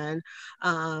white man,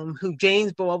 who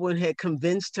James Baldwin had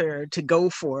convinced her to go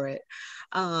for it.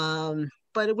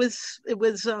 But it was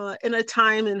in a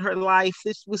time in her life.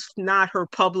 This was not her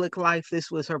public life.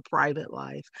 This was her private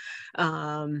life.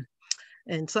 And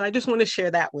so I just want to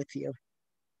share that with you.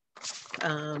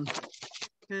 And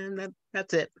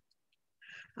that's it.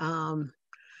 I'm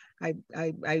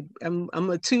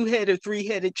a two-headed,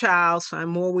 three-headed child, so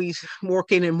I'm always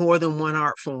working in more than one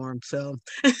art form. So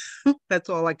that's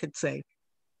all I could say.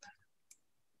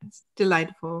 It's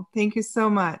delightful. Thank you so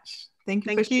much. Thank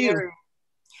you for sharing.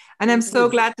 And I'm so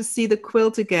glad to see the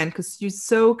quilt again, because you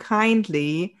so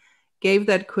kindly gave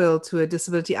that quilt to a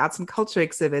Disability Arts and Culture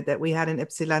exhibit that we had in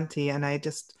Ypsilanti. And I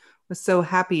just was so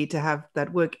happy to have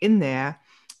that work in there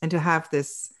and to have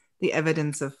the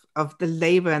evidence of the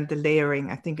labor and the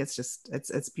layering. I think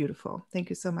it's beautiful.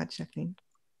 Thank you so much, Jacqueline.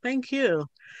 Thank you.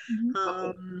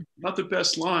 Not the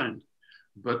best line,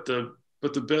 but the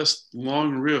best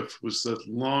long riff was that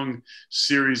long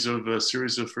series of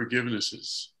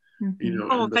forgivenesses. Mm-hmm. You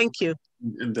know, thank you.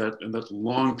 In that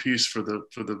long piece for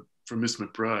Miss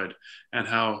McBride, and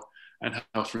how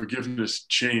forgiveness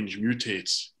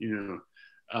mutates,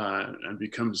 and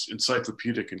becomes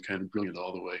encyclopedic and kind of brilliant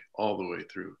all the way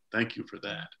through. Thank you for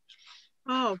that.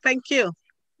 Oh, thank you.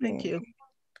 Thank you.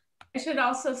 I should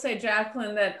also say,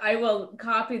 Jacqueline, that I will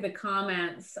copy the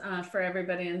comments for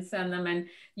everybody and send them. And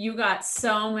you got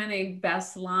so many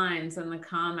best lines in the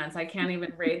comments. I can't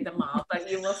even read them all, but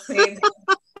you will see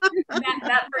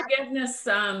that forgiveness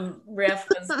riff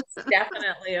was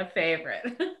definitely a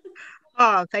favorite.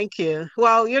 Oh, thank you.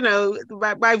 Well,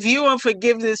 my view on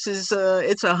forgiveness is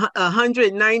it's a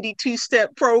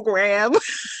 192-step program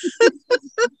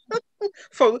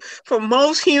for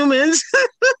most humans.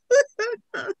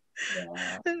 Yeah.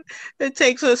 It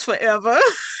takes us forever.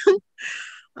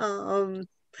 Okay.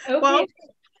 Well,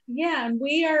 yeah, and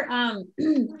we are. I'm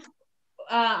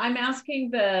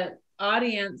asking the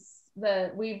audience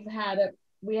that we have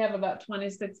about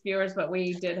 26 viewers, but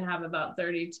we did have about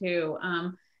 32.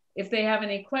 If they have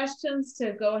any questions,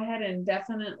 to go ahead and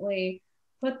definitely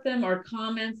put them, or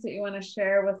comments that you want to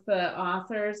share with the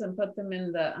authors, and put them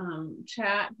in the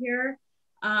chat here.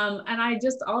 And I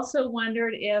just also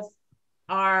wondered if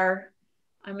I'm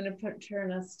going to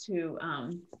turn us to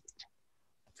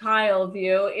tile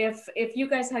view, if you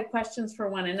guys had questions for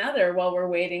one another while we're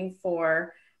waiting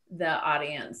for the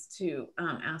audience to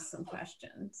ask some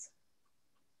questions.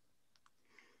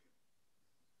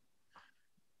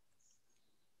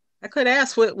 I could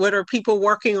ask, what are people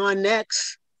working on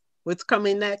next? What's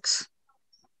coming next?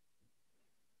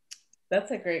 That's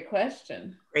a great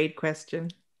question. Great question.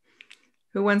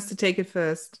 Who wants to take it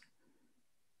first?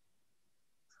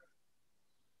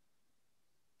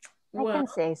 I can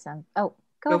say some. Oh,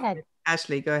 go ahead.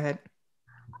 Ashley, go ahead.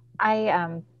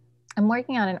 I'm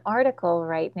working on an article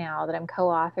right now that I'm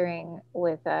co-authoring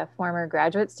with a former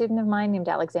graduate student of mine named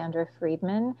Alexandra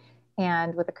Friedman,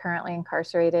 and with a currently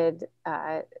incarcerated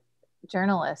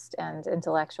journalist and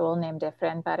intellectual named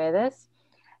Efren Paredes.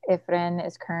 Efren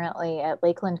is currently at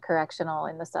Lakeland Correctional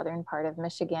in the southern part of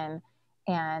Michigan,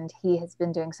 and he has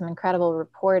been doing some incredible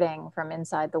reporting from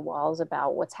inside the walls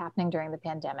about what's happening during the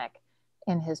pandemic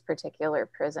in his particular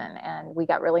prison. And we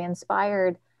got really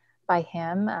inspired by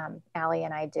him, Allie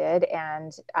and I did,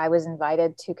 and I was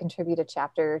invited to contribute a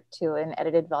chapter to an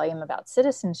edited volume about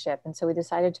citizenship. And so we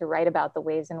decided to write about the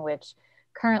ways in which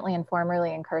currently and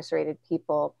formerly incarcerated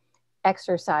people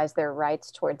exercise their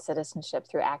rights towards citizenship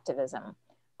through activism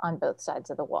on both sides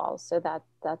of the wall. So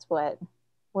that's what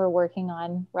we're working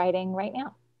on writing right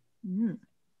now.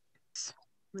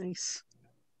 Nice.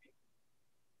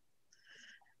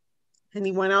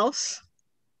 Anyone else?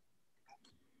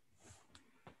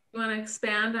 You want to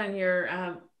expand on your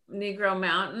Negro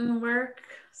Mountain work,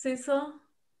 Cecil?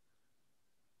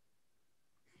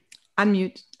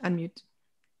 Unmute.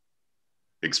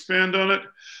 Expand on it.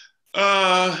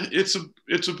 It's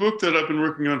a book that I've been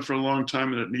working on for a long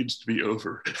time, and it needs to be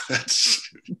over. That's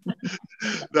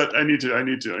that I need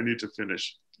to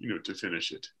finish. To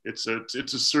finish it. It's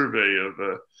a survey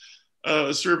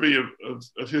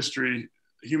of history,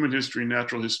 human history,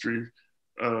 natural history,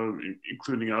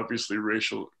 including obviously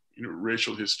racial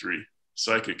history,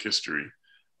 psychic history,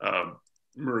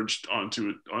 merged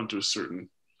onto a certain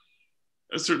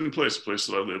place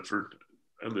that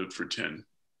I lived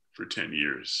for 10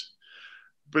 years.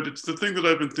 But it's the thing that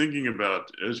I've been thinking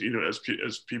about as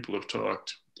people have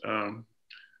talked.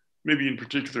 Maybe in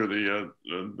particular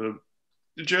the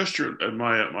gesture at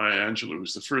Maya Angelou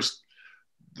was the first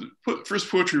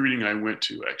poetry reading I went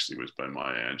to. Actually, was by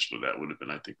Maya Angelou. That would have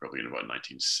been, I think, probably in about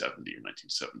 1970 or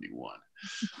 1971,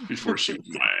 before she was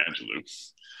Maya Angelou.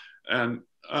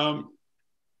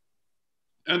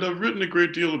 And I've written a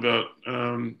great deal about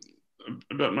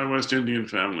my West Indian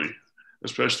family,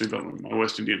 especially about my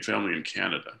West Indian family in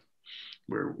Canada,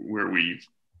 where we've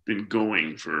been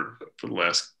going for the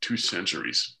last 2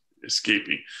 centuries,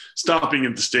 stopping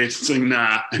in the States and saying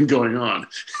nah and going on.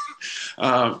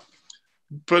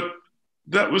 But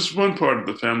that was one part of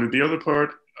the family. The other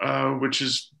part, which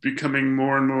is becoming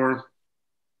more and more,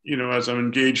 as I'm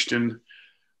engaged in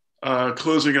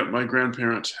closing up my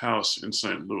grandparents' house in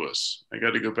St. Louis. I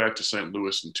got to go back to St.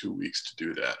 Louis in 2 weeks to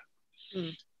do that.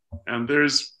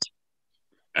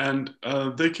 And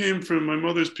my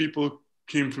mother's people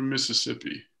came from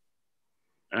Mississippi.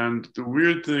 And the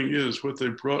weird thing is, what they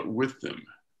brought with them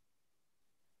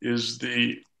is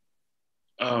when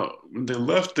they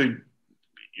left, in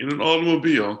an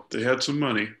automobile, they had some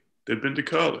money, they'd been to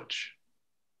college.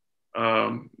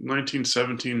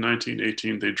 1917,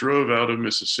 1918, they drove out of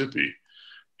Mississippi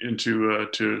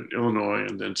to Illinois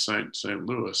and then St.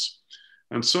 Louis,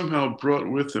 and somehow brought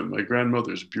with them my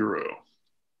grandmother's bureau.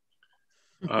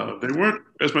 They weren't,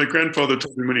 as my grandfather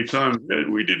told me many times,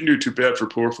 we didn't do too bad for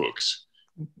poor folks.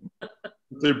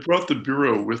 They brought the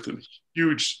bureau with them,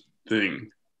 huge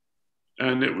thing.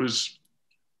 And it was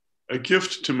a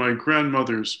gift to my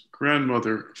grandmother's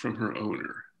grandmother from her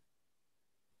owner.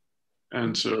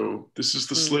 And so this is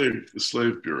the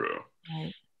slave bureau.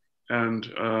 Right.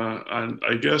 And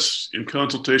I guess in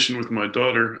consultation with my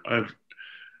daughter, I've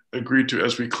agreed to,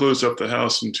 as we close up the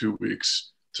house in 2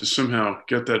 weeks, to somehow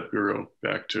get that bureau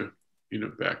back to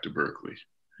Berkeley.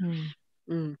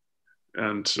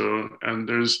 And so,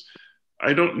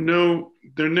 I don't know,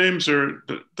 their names are,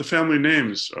 the family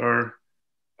names are,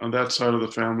 on that side of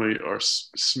the family are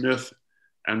Smith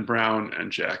and Brown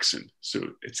and Jackson.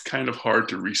 So it's kind of hard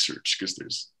to research because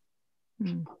there's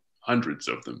hundreds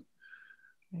of them.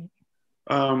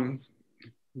 Right.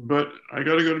 But I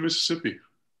got to go to Mississippi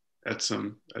at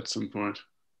some point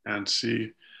and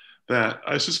see that.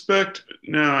 I suspect,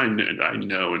 I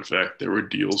know, in fact, there were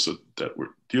deals that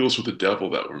were deals with the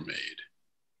devil that were made.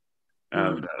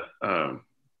 And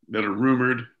that are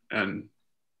rumored and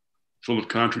full of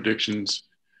contradictions.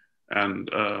 And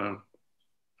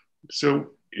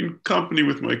so in company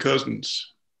with my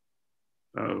cousins,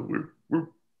 we're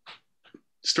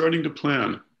starting to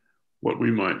plan what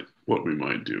we might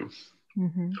do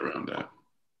around that.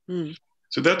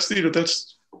 So that's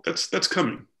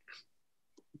coming.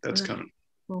 That's coming.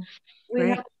 Cool. We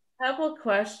have a couple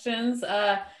questions.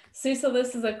 Cecil,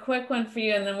 this is a quick one for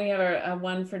you, and then we have a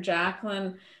one for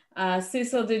Jacqueline.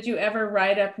 Cecil, did you ever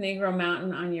ride up Negro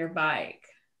Mountain on your bike?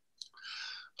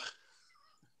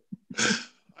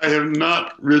 I have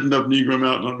not ridden up Negro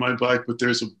Mountain on my bike, but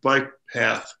there's a bike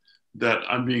path that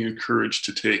I'm being encouraged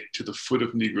to take to the foot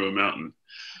of Negro Mountain.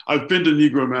 I've been to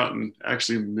Negro Mountain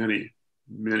actually many,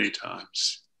 many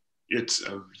times. It's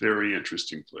a very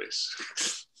interesting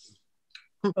place.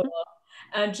 Cool.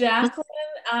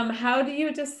 Jacqueline, how do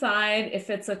you decide if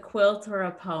it's a quilt or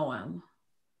a poem?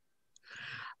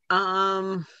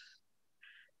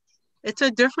 It's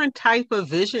a different type of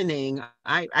visioning.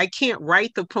 I can't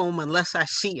write the poem unless I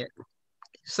see it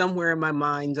somewhere in my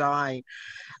mind's eye.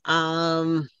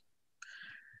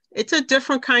 It's a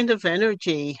different kind of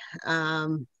energy.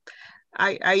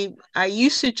 I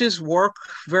used to just work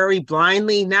very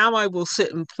blindly. Now I will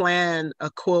sit and plan a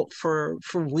quilt for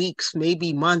weeks,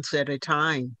 maybe months at a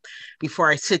time before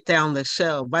I sit down to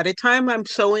sew. By the time I'm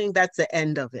sewing, that's the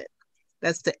end of it.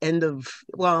 That's the end of,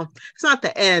 well, it's not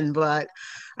the end, but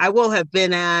I will have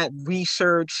been at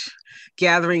research,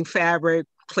 gathering fabric,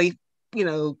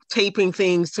 taping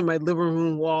things to my living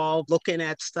room wall, looking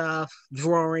at stuff,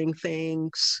 drawing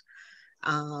things.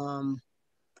 And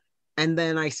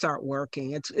then I start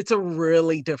working. It's a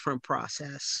really different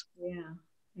process. Yeah,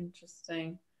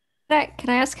 interesting. Can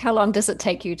I ask, how long does it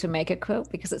take you to make a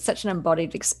quilt? Because it's such an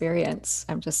embodied experience.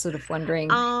 I'm just sort of wondering.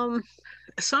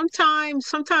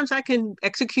 Sometimes I can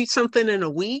execute something in a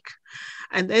week.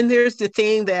 And then there's the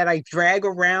thing that I drag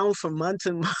around for months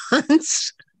and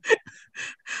months.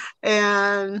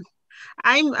 And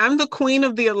I'm the queen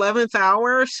of the 11th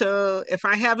hour. So if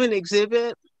I have an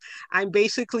exhibit, I'm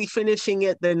basically finishing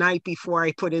it the night before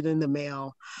I put it in the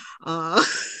mail.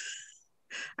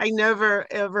 I never,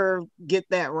 ever get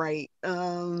that right.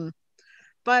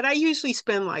 But I usually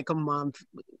spend like a month,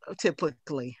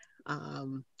 typically,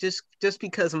 just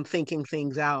because I'm thinking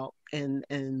things out and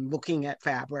looking at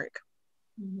fabric.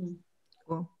 Mm-hmm.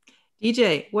 Cool.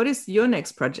 DJ, what is your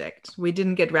next project? We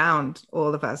didn't get round,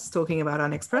 all of us, talking about our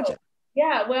next project.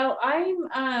 Yeah, well, I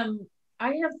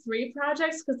have 3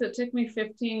 projects because it took me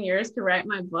 15 years to write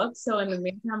my book. So in the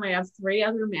meantime, I have 3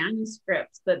 other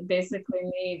manuscripts that basically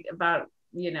need about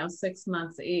 6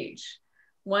 months each.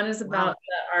 One is about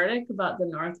the Arctic, about the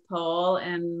North Pole,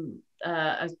 and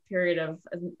a period of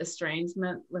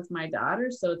estrangement with my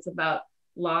daughter. So it's about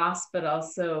loss, but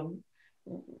also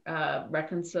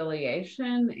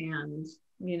reconciliation, and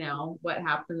what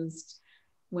happens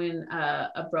when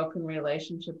a broken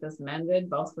relationship is mended,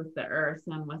 both with the earth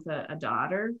and with a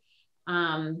daughter.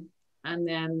 And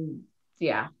then,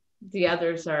 the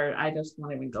others are, I just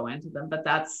won't even go into them, but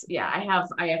that's, I have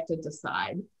to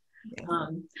decide. Yeah.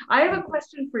 I have a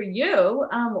question for you.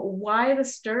 Why the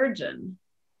sturgeon?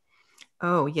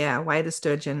 Oh yeah, why the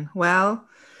sturgeon? Well,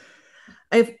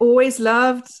 I've always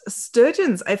loved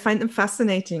sturgeons. I find them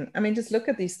fascinating. I mean, just look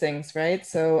at these things, right?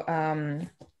 So,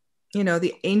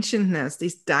 the ancientness,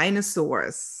 these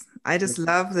dinosaurs. I just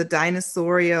love the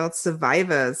dinosaurial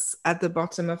survivors at the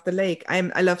bottom of the lake.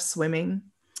 I love swimming.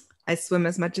 I swim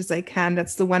as much as I can.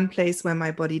 That's the one place where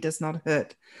my body does not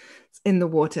hurt. It's in the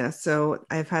water. So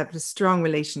I've had a strong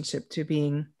relationship to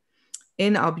being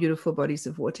in our beautiful bodies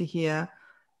of water here.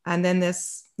 And then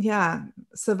there's,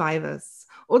 survivors.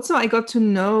 Also, I got to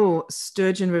know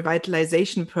sturgeon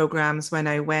revitalization programs when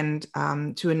I went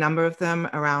to a number of them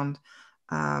around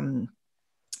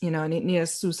near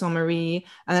Sault Ste. Marie,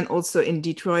 and then also in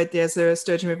Detroit, there's a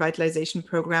sturgeon revitalization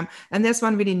program. And there's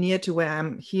one really near to where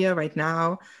I'm here right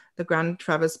now. The Grand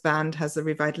Traverse Band has a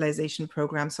revitalization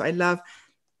program. So I love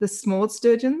the small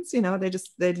sturgeons,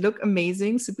 they look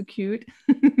amazing, super cute.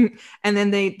 And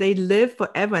then they live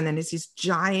forever. And then there's these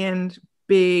giant,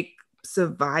 big,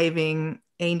 surviving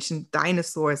ancient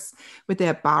dinosaurs with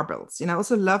their barbels. I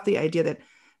also love the idea that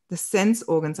the sense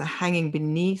organs are hanging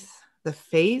beneath the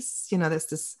face.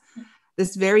 There's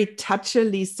this very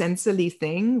touchily, sensorily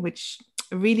thing, which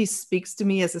really speaks to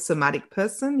me as a somatic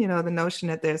person. The notion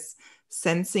that there's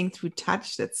sensing through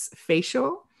touch that's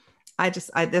facial.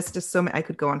 There's just so many, I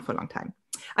could go on for a long time.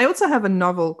 I also have a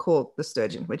novel called The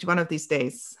Sturgeon, which one of these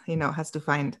days, has to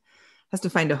find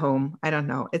a home. I don't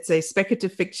know. It's a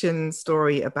speculative fiction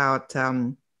story about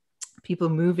people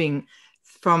moving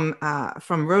from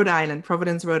Rhode Island,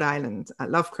 Providence, Rhode Island,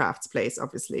 Lovecraft's place,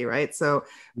 obviously, right? So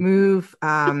move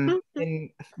to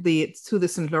the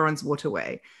St. Lawrence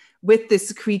waterway with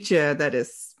this creature that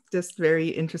is just very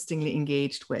interestingly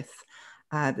engaged with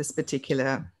this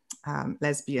particular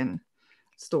lesbian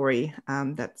story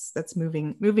that's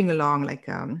moving along like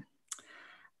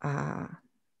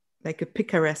a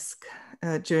picaresque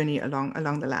journey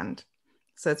along the land.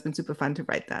 So it's been super fun to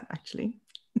write that, actually.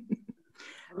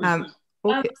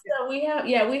 Okay. So we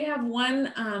have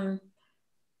one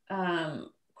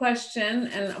question,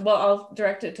 and I'll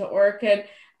direct it to Orchid.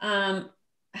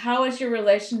 How has your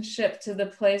relationship to the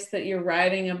place that you're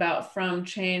writing about from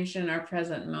changed in our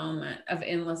present moment of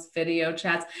endless video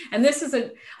chats? And this is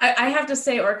I have to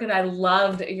say, Orchid, I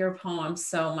loved your poem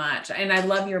so much, and I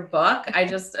love your book. I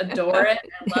just adore it.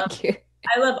 I love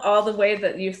I love all the way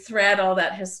that you thread all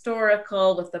that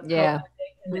historical with the poetic.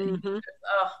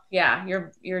 Oh yeah,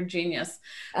 you're a genius.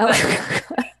 Oh. But I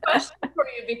have a question for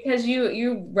you, because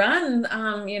you run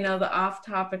the Off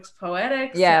Topics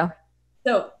Poetics. Yeah.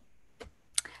 So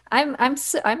I'm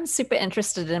super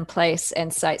interested in place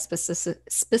and site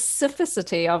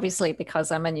specificity, obviously,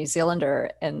 because I'm a New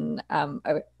Zealander in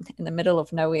the middle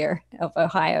of nowhere of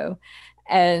Ohio,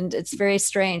 and it's very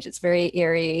strange. It's very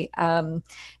eerie,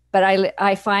 but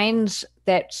I find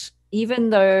that even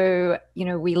though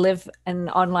we live in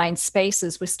online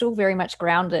spaces, we're still very much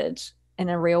grounded in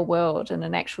a real world, in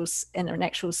an actual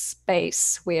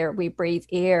space where we breathe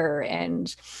air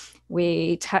and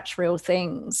we touch real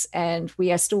things, and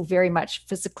we are still very much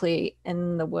physically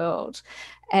in the world.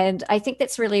 And I think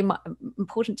that's really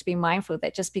important to be mindful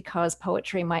that just because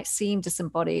poetry might seem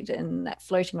disembodied and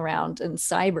floating around in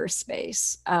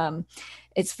cyberspace,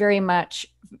 it's very much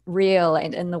real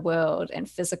and in the world and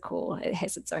physical. It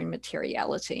has its own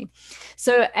materiality.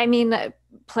 So, I mean,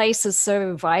 place is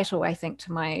so vital, I think,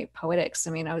 to my poetics.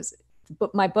 I mean,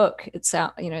 my book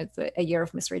itself, A Year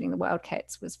of Misreading the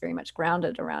Wildcats, was very much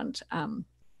grounded around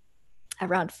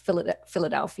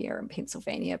Philadelphia and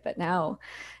Pennsylvania, but now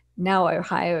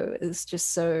Ohio is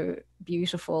just so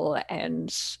beautiful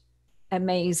and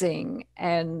amazing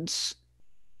and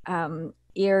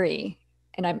eerie,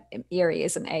 and Erie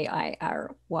is an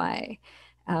AIRY,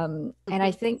 and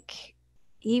I think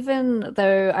even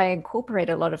though I incorporate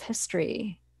a lot of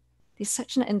history, there's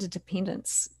such an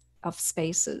interdependence of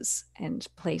spaces and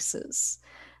places.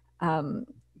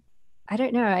 I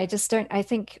don't know. I just don't. I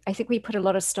think we put a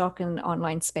lot of stock in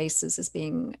online spaces as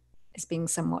being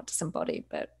somewhat disembodied,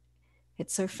 but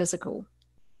it's so physical.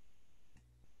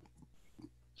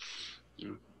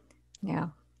 Yeah.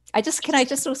 Can I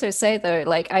just also say though,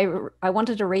 like I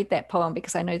wanted to read that poem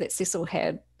because I know that Cecil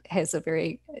has a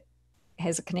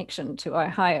connection to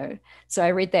Ohio, so I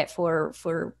read that for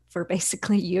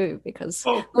basically you, because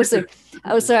also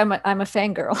I'm a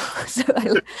fangirl, so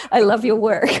I love your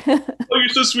work. Oh, you're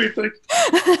so sweet. Thank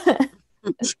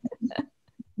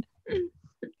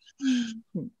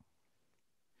you.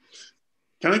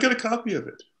 Can I get a copy of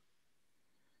it?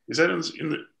 Is that in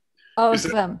the? Of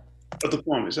the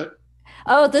poem? Is that?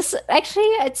 Oh, this actually,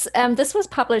 it's this was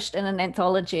published in an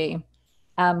anthology,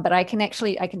 but I can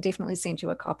definitely send you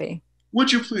a copy.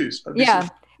 Would you please? Yeah.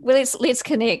 Well, let's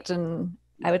connect, and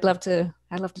I'd love to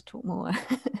talk more.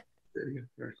 Very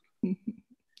good.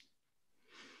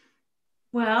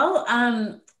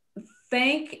 Well,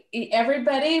 thank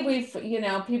everybody.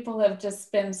 People have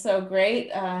just been so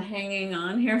great hanging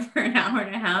on here for an hour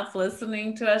and a half,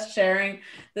 listening to us, sharing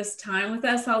this time with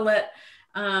us. I'll let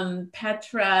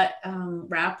Petra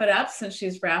wrap it up, since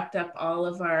she's wrapped up all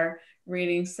of our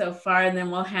readings so far, and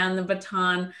then we'll hand the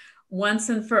baton once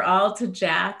and for all to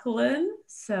Jacqueline.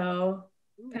 So,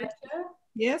 Petra?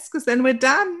 Yes, because then we're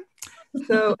done.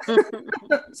 So,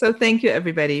 so thank you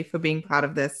everybody for being part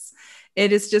of this.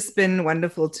 It has just been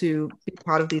wonderful to be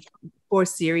part of these 4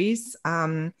 series,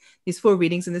 these 4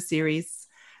 readings in the series.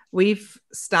 We've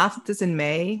started this in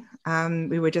May.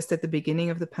 We were just at the beginning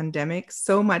of the pandemic.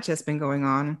 So much has been going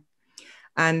on.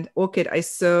 And Orchid, I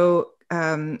so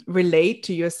relate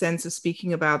to your sense of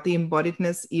speaking about the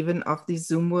embodiedness even of these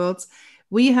Zoom worlds.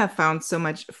 We have found so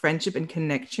much friendship and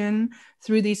connection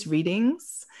through these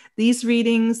readings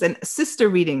and sister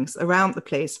readings around the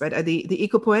place, right? The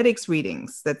ecopoetics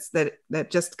readings that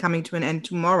just coming to an end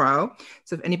tomorrow.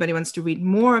 So if anybody wants to read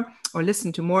more or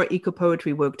listen to more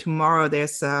eco-poetry work, tomorrow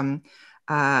there's the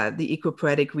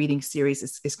ecopoetic reading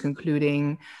series is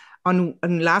concluding. On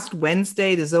last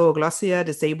Wednesday, the Zooglossia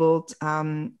disabled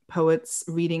poets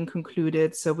reading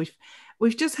concluded. So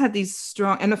we've just had these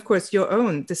strong, and of course your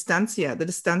own the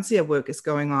Distancia work is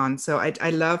going on. So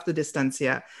I love the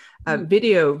Distancia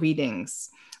video readings.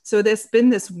 So there's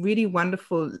been this really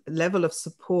wonderful level of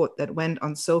support that went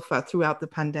on so far throughout the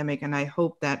pandemic. And I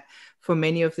hope that for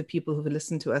many of the people who've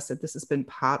listened to us, that this has been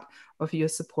part of your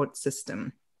support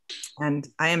system. And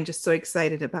I am just so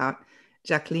excited about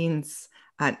Jacqueline's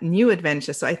new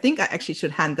adventure. So I think I actually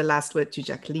should hand the last word to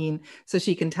Jacqueline so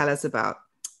she can tell us about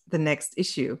the next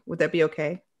issue. Would that be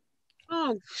okay?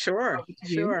 Oh, sure.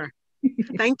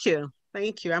 Thank you.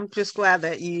 I'm just glad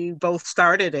that you both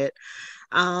started it.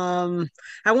 I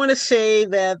want to say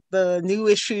that the new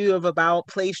issue of About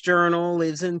Place Journal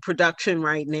is in production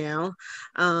right now.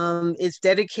 It's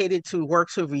dedicated to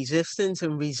works of resistance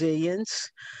and resilience.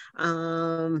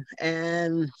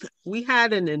 And we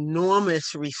had an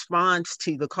enormous response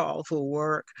to the call for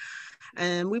work.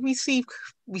 And we received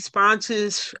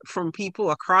responses from people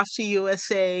across the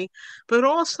USA, but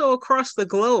also across the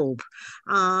globe.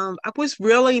 I was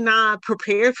really not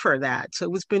prepared for that.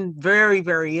 So it's been very,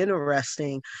 very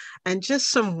interesting and just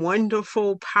some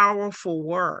wonderful, powerful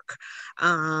work.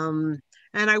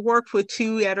 And I worked with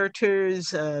two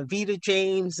editors, Vita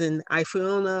James and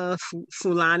Ifeoma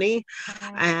Fulani.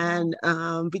 And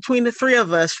between the three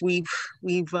of us,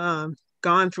 we've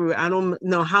gone through, I don't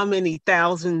know how many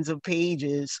thousands of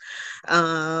pages.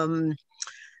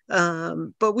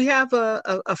 But we have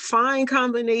a fine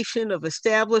combination of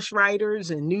established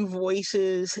writers and new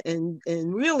voices, and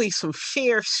really some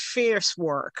fierce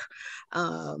work.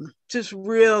 Just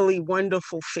really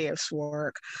wonderful, fierce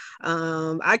work.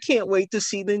 I can't wait to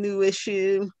see the new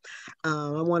issue.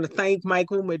 I want to thank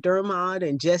Michael McDermott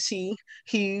and Jesse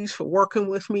Hughes for working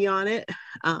with me on it.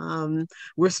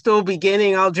 We're still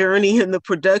beginning our journey in the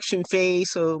production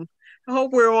phase, so I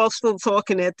hope we're all still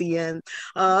talking at the end.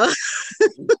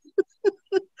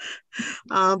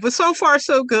 But so far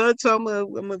so good, so I'm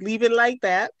gonna leave it like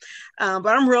that. But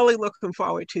I'm really looking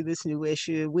forward to this new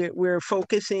issue. We're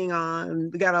focusing on,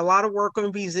 we got a lot of work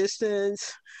on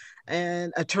resistance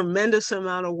and a tremendous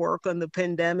amount of work on the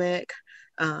pandemic.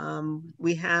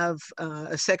 We have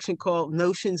a section called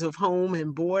Notions of Home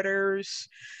and Borders,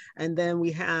 and then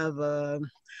we have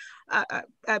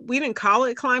we didn't call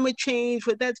it climate change,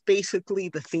 but that's basically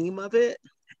the theme of it.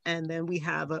 And then we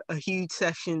have a huge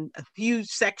section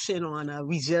on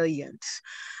resilience.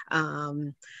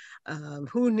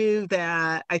 Who knew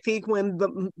that? I think when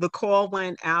the call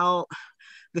went out,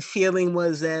 the feeling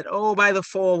was that, oh, by the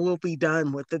fall, we'll be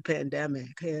done with the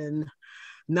pandemic. And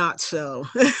not so.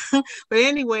 But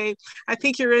anyway, I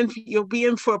think you'll be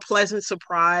in for a pleasant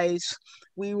surprise.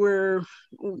 We were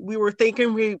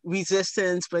thinking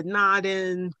resistance, but not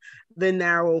in the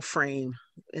narrow frame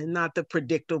and not the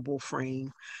predictable frame.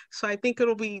 So I think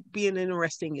it'll be an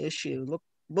interesting issue.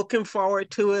 Looking forward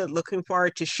to it, looking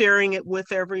forward to sharing it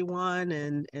with everyone,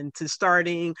 and to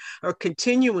starting or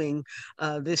continuing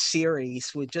this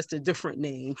series with just a different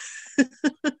name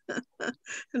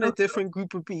and a different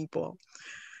group of people.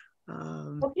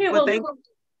 Okay, well, we'll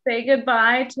say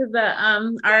goodbye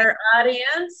to our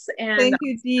audience. And thank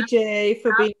you, DJ,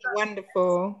 for being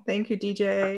wonderful. Thank you, DJ.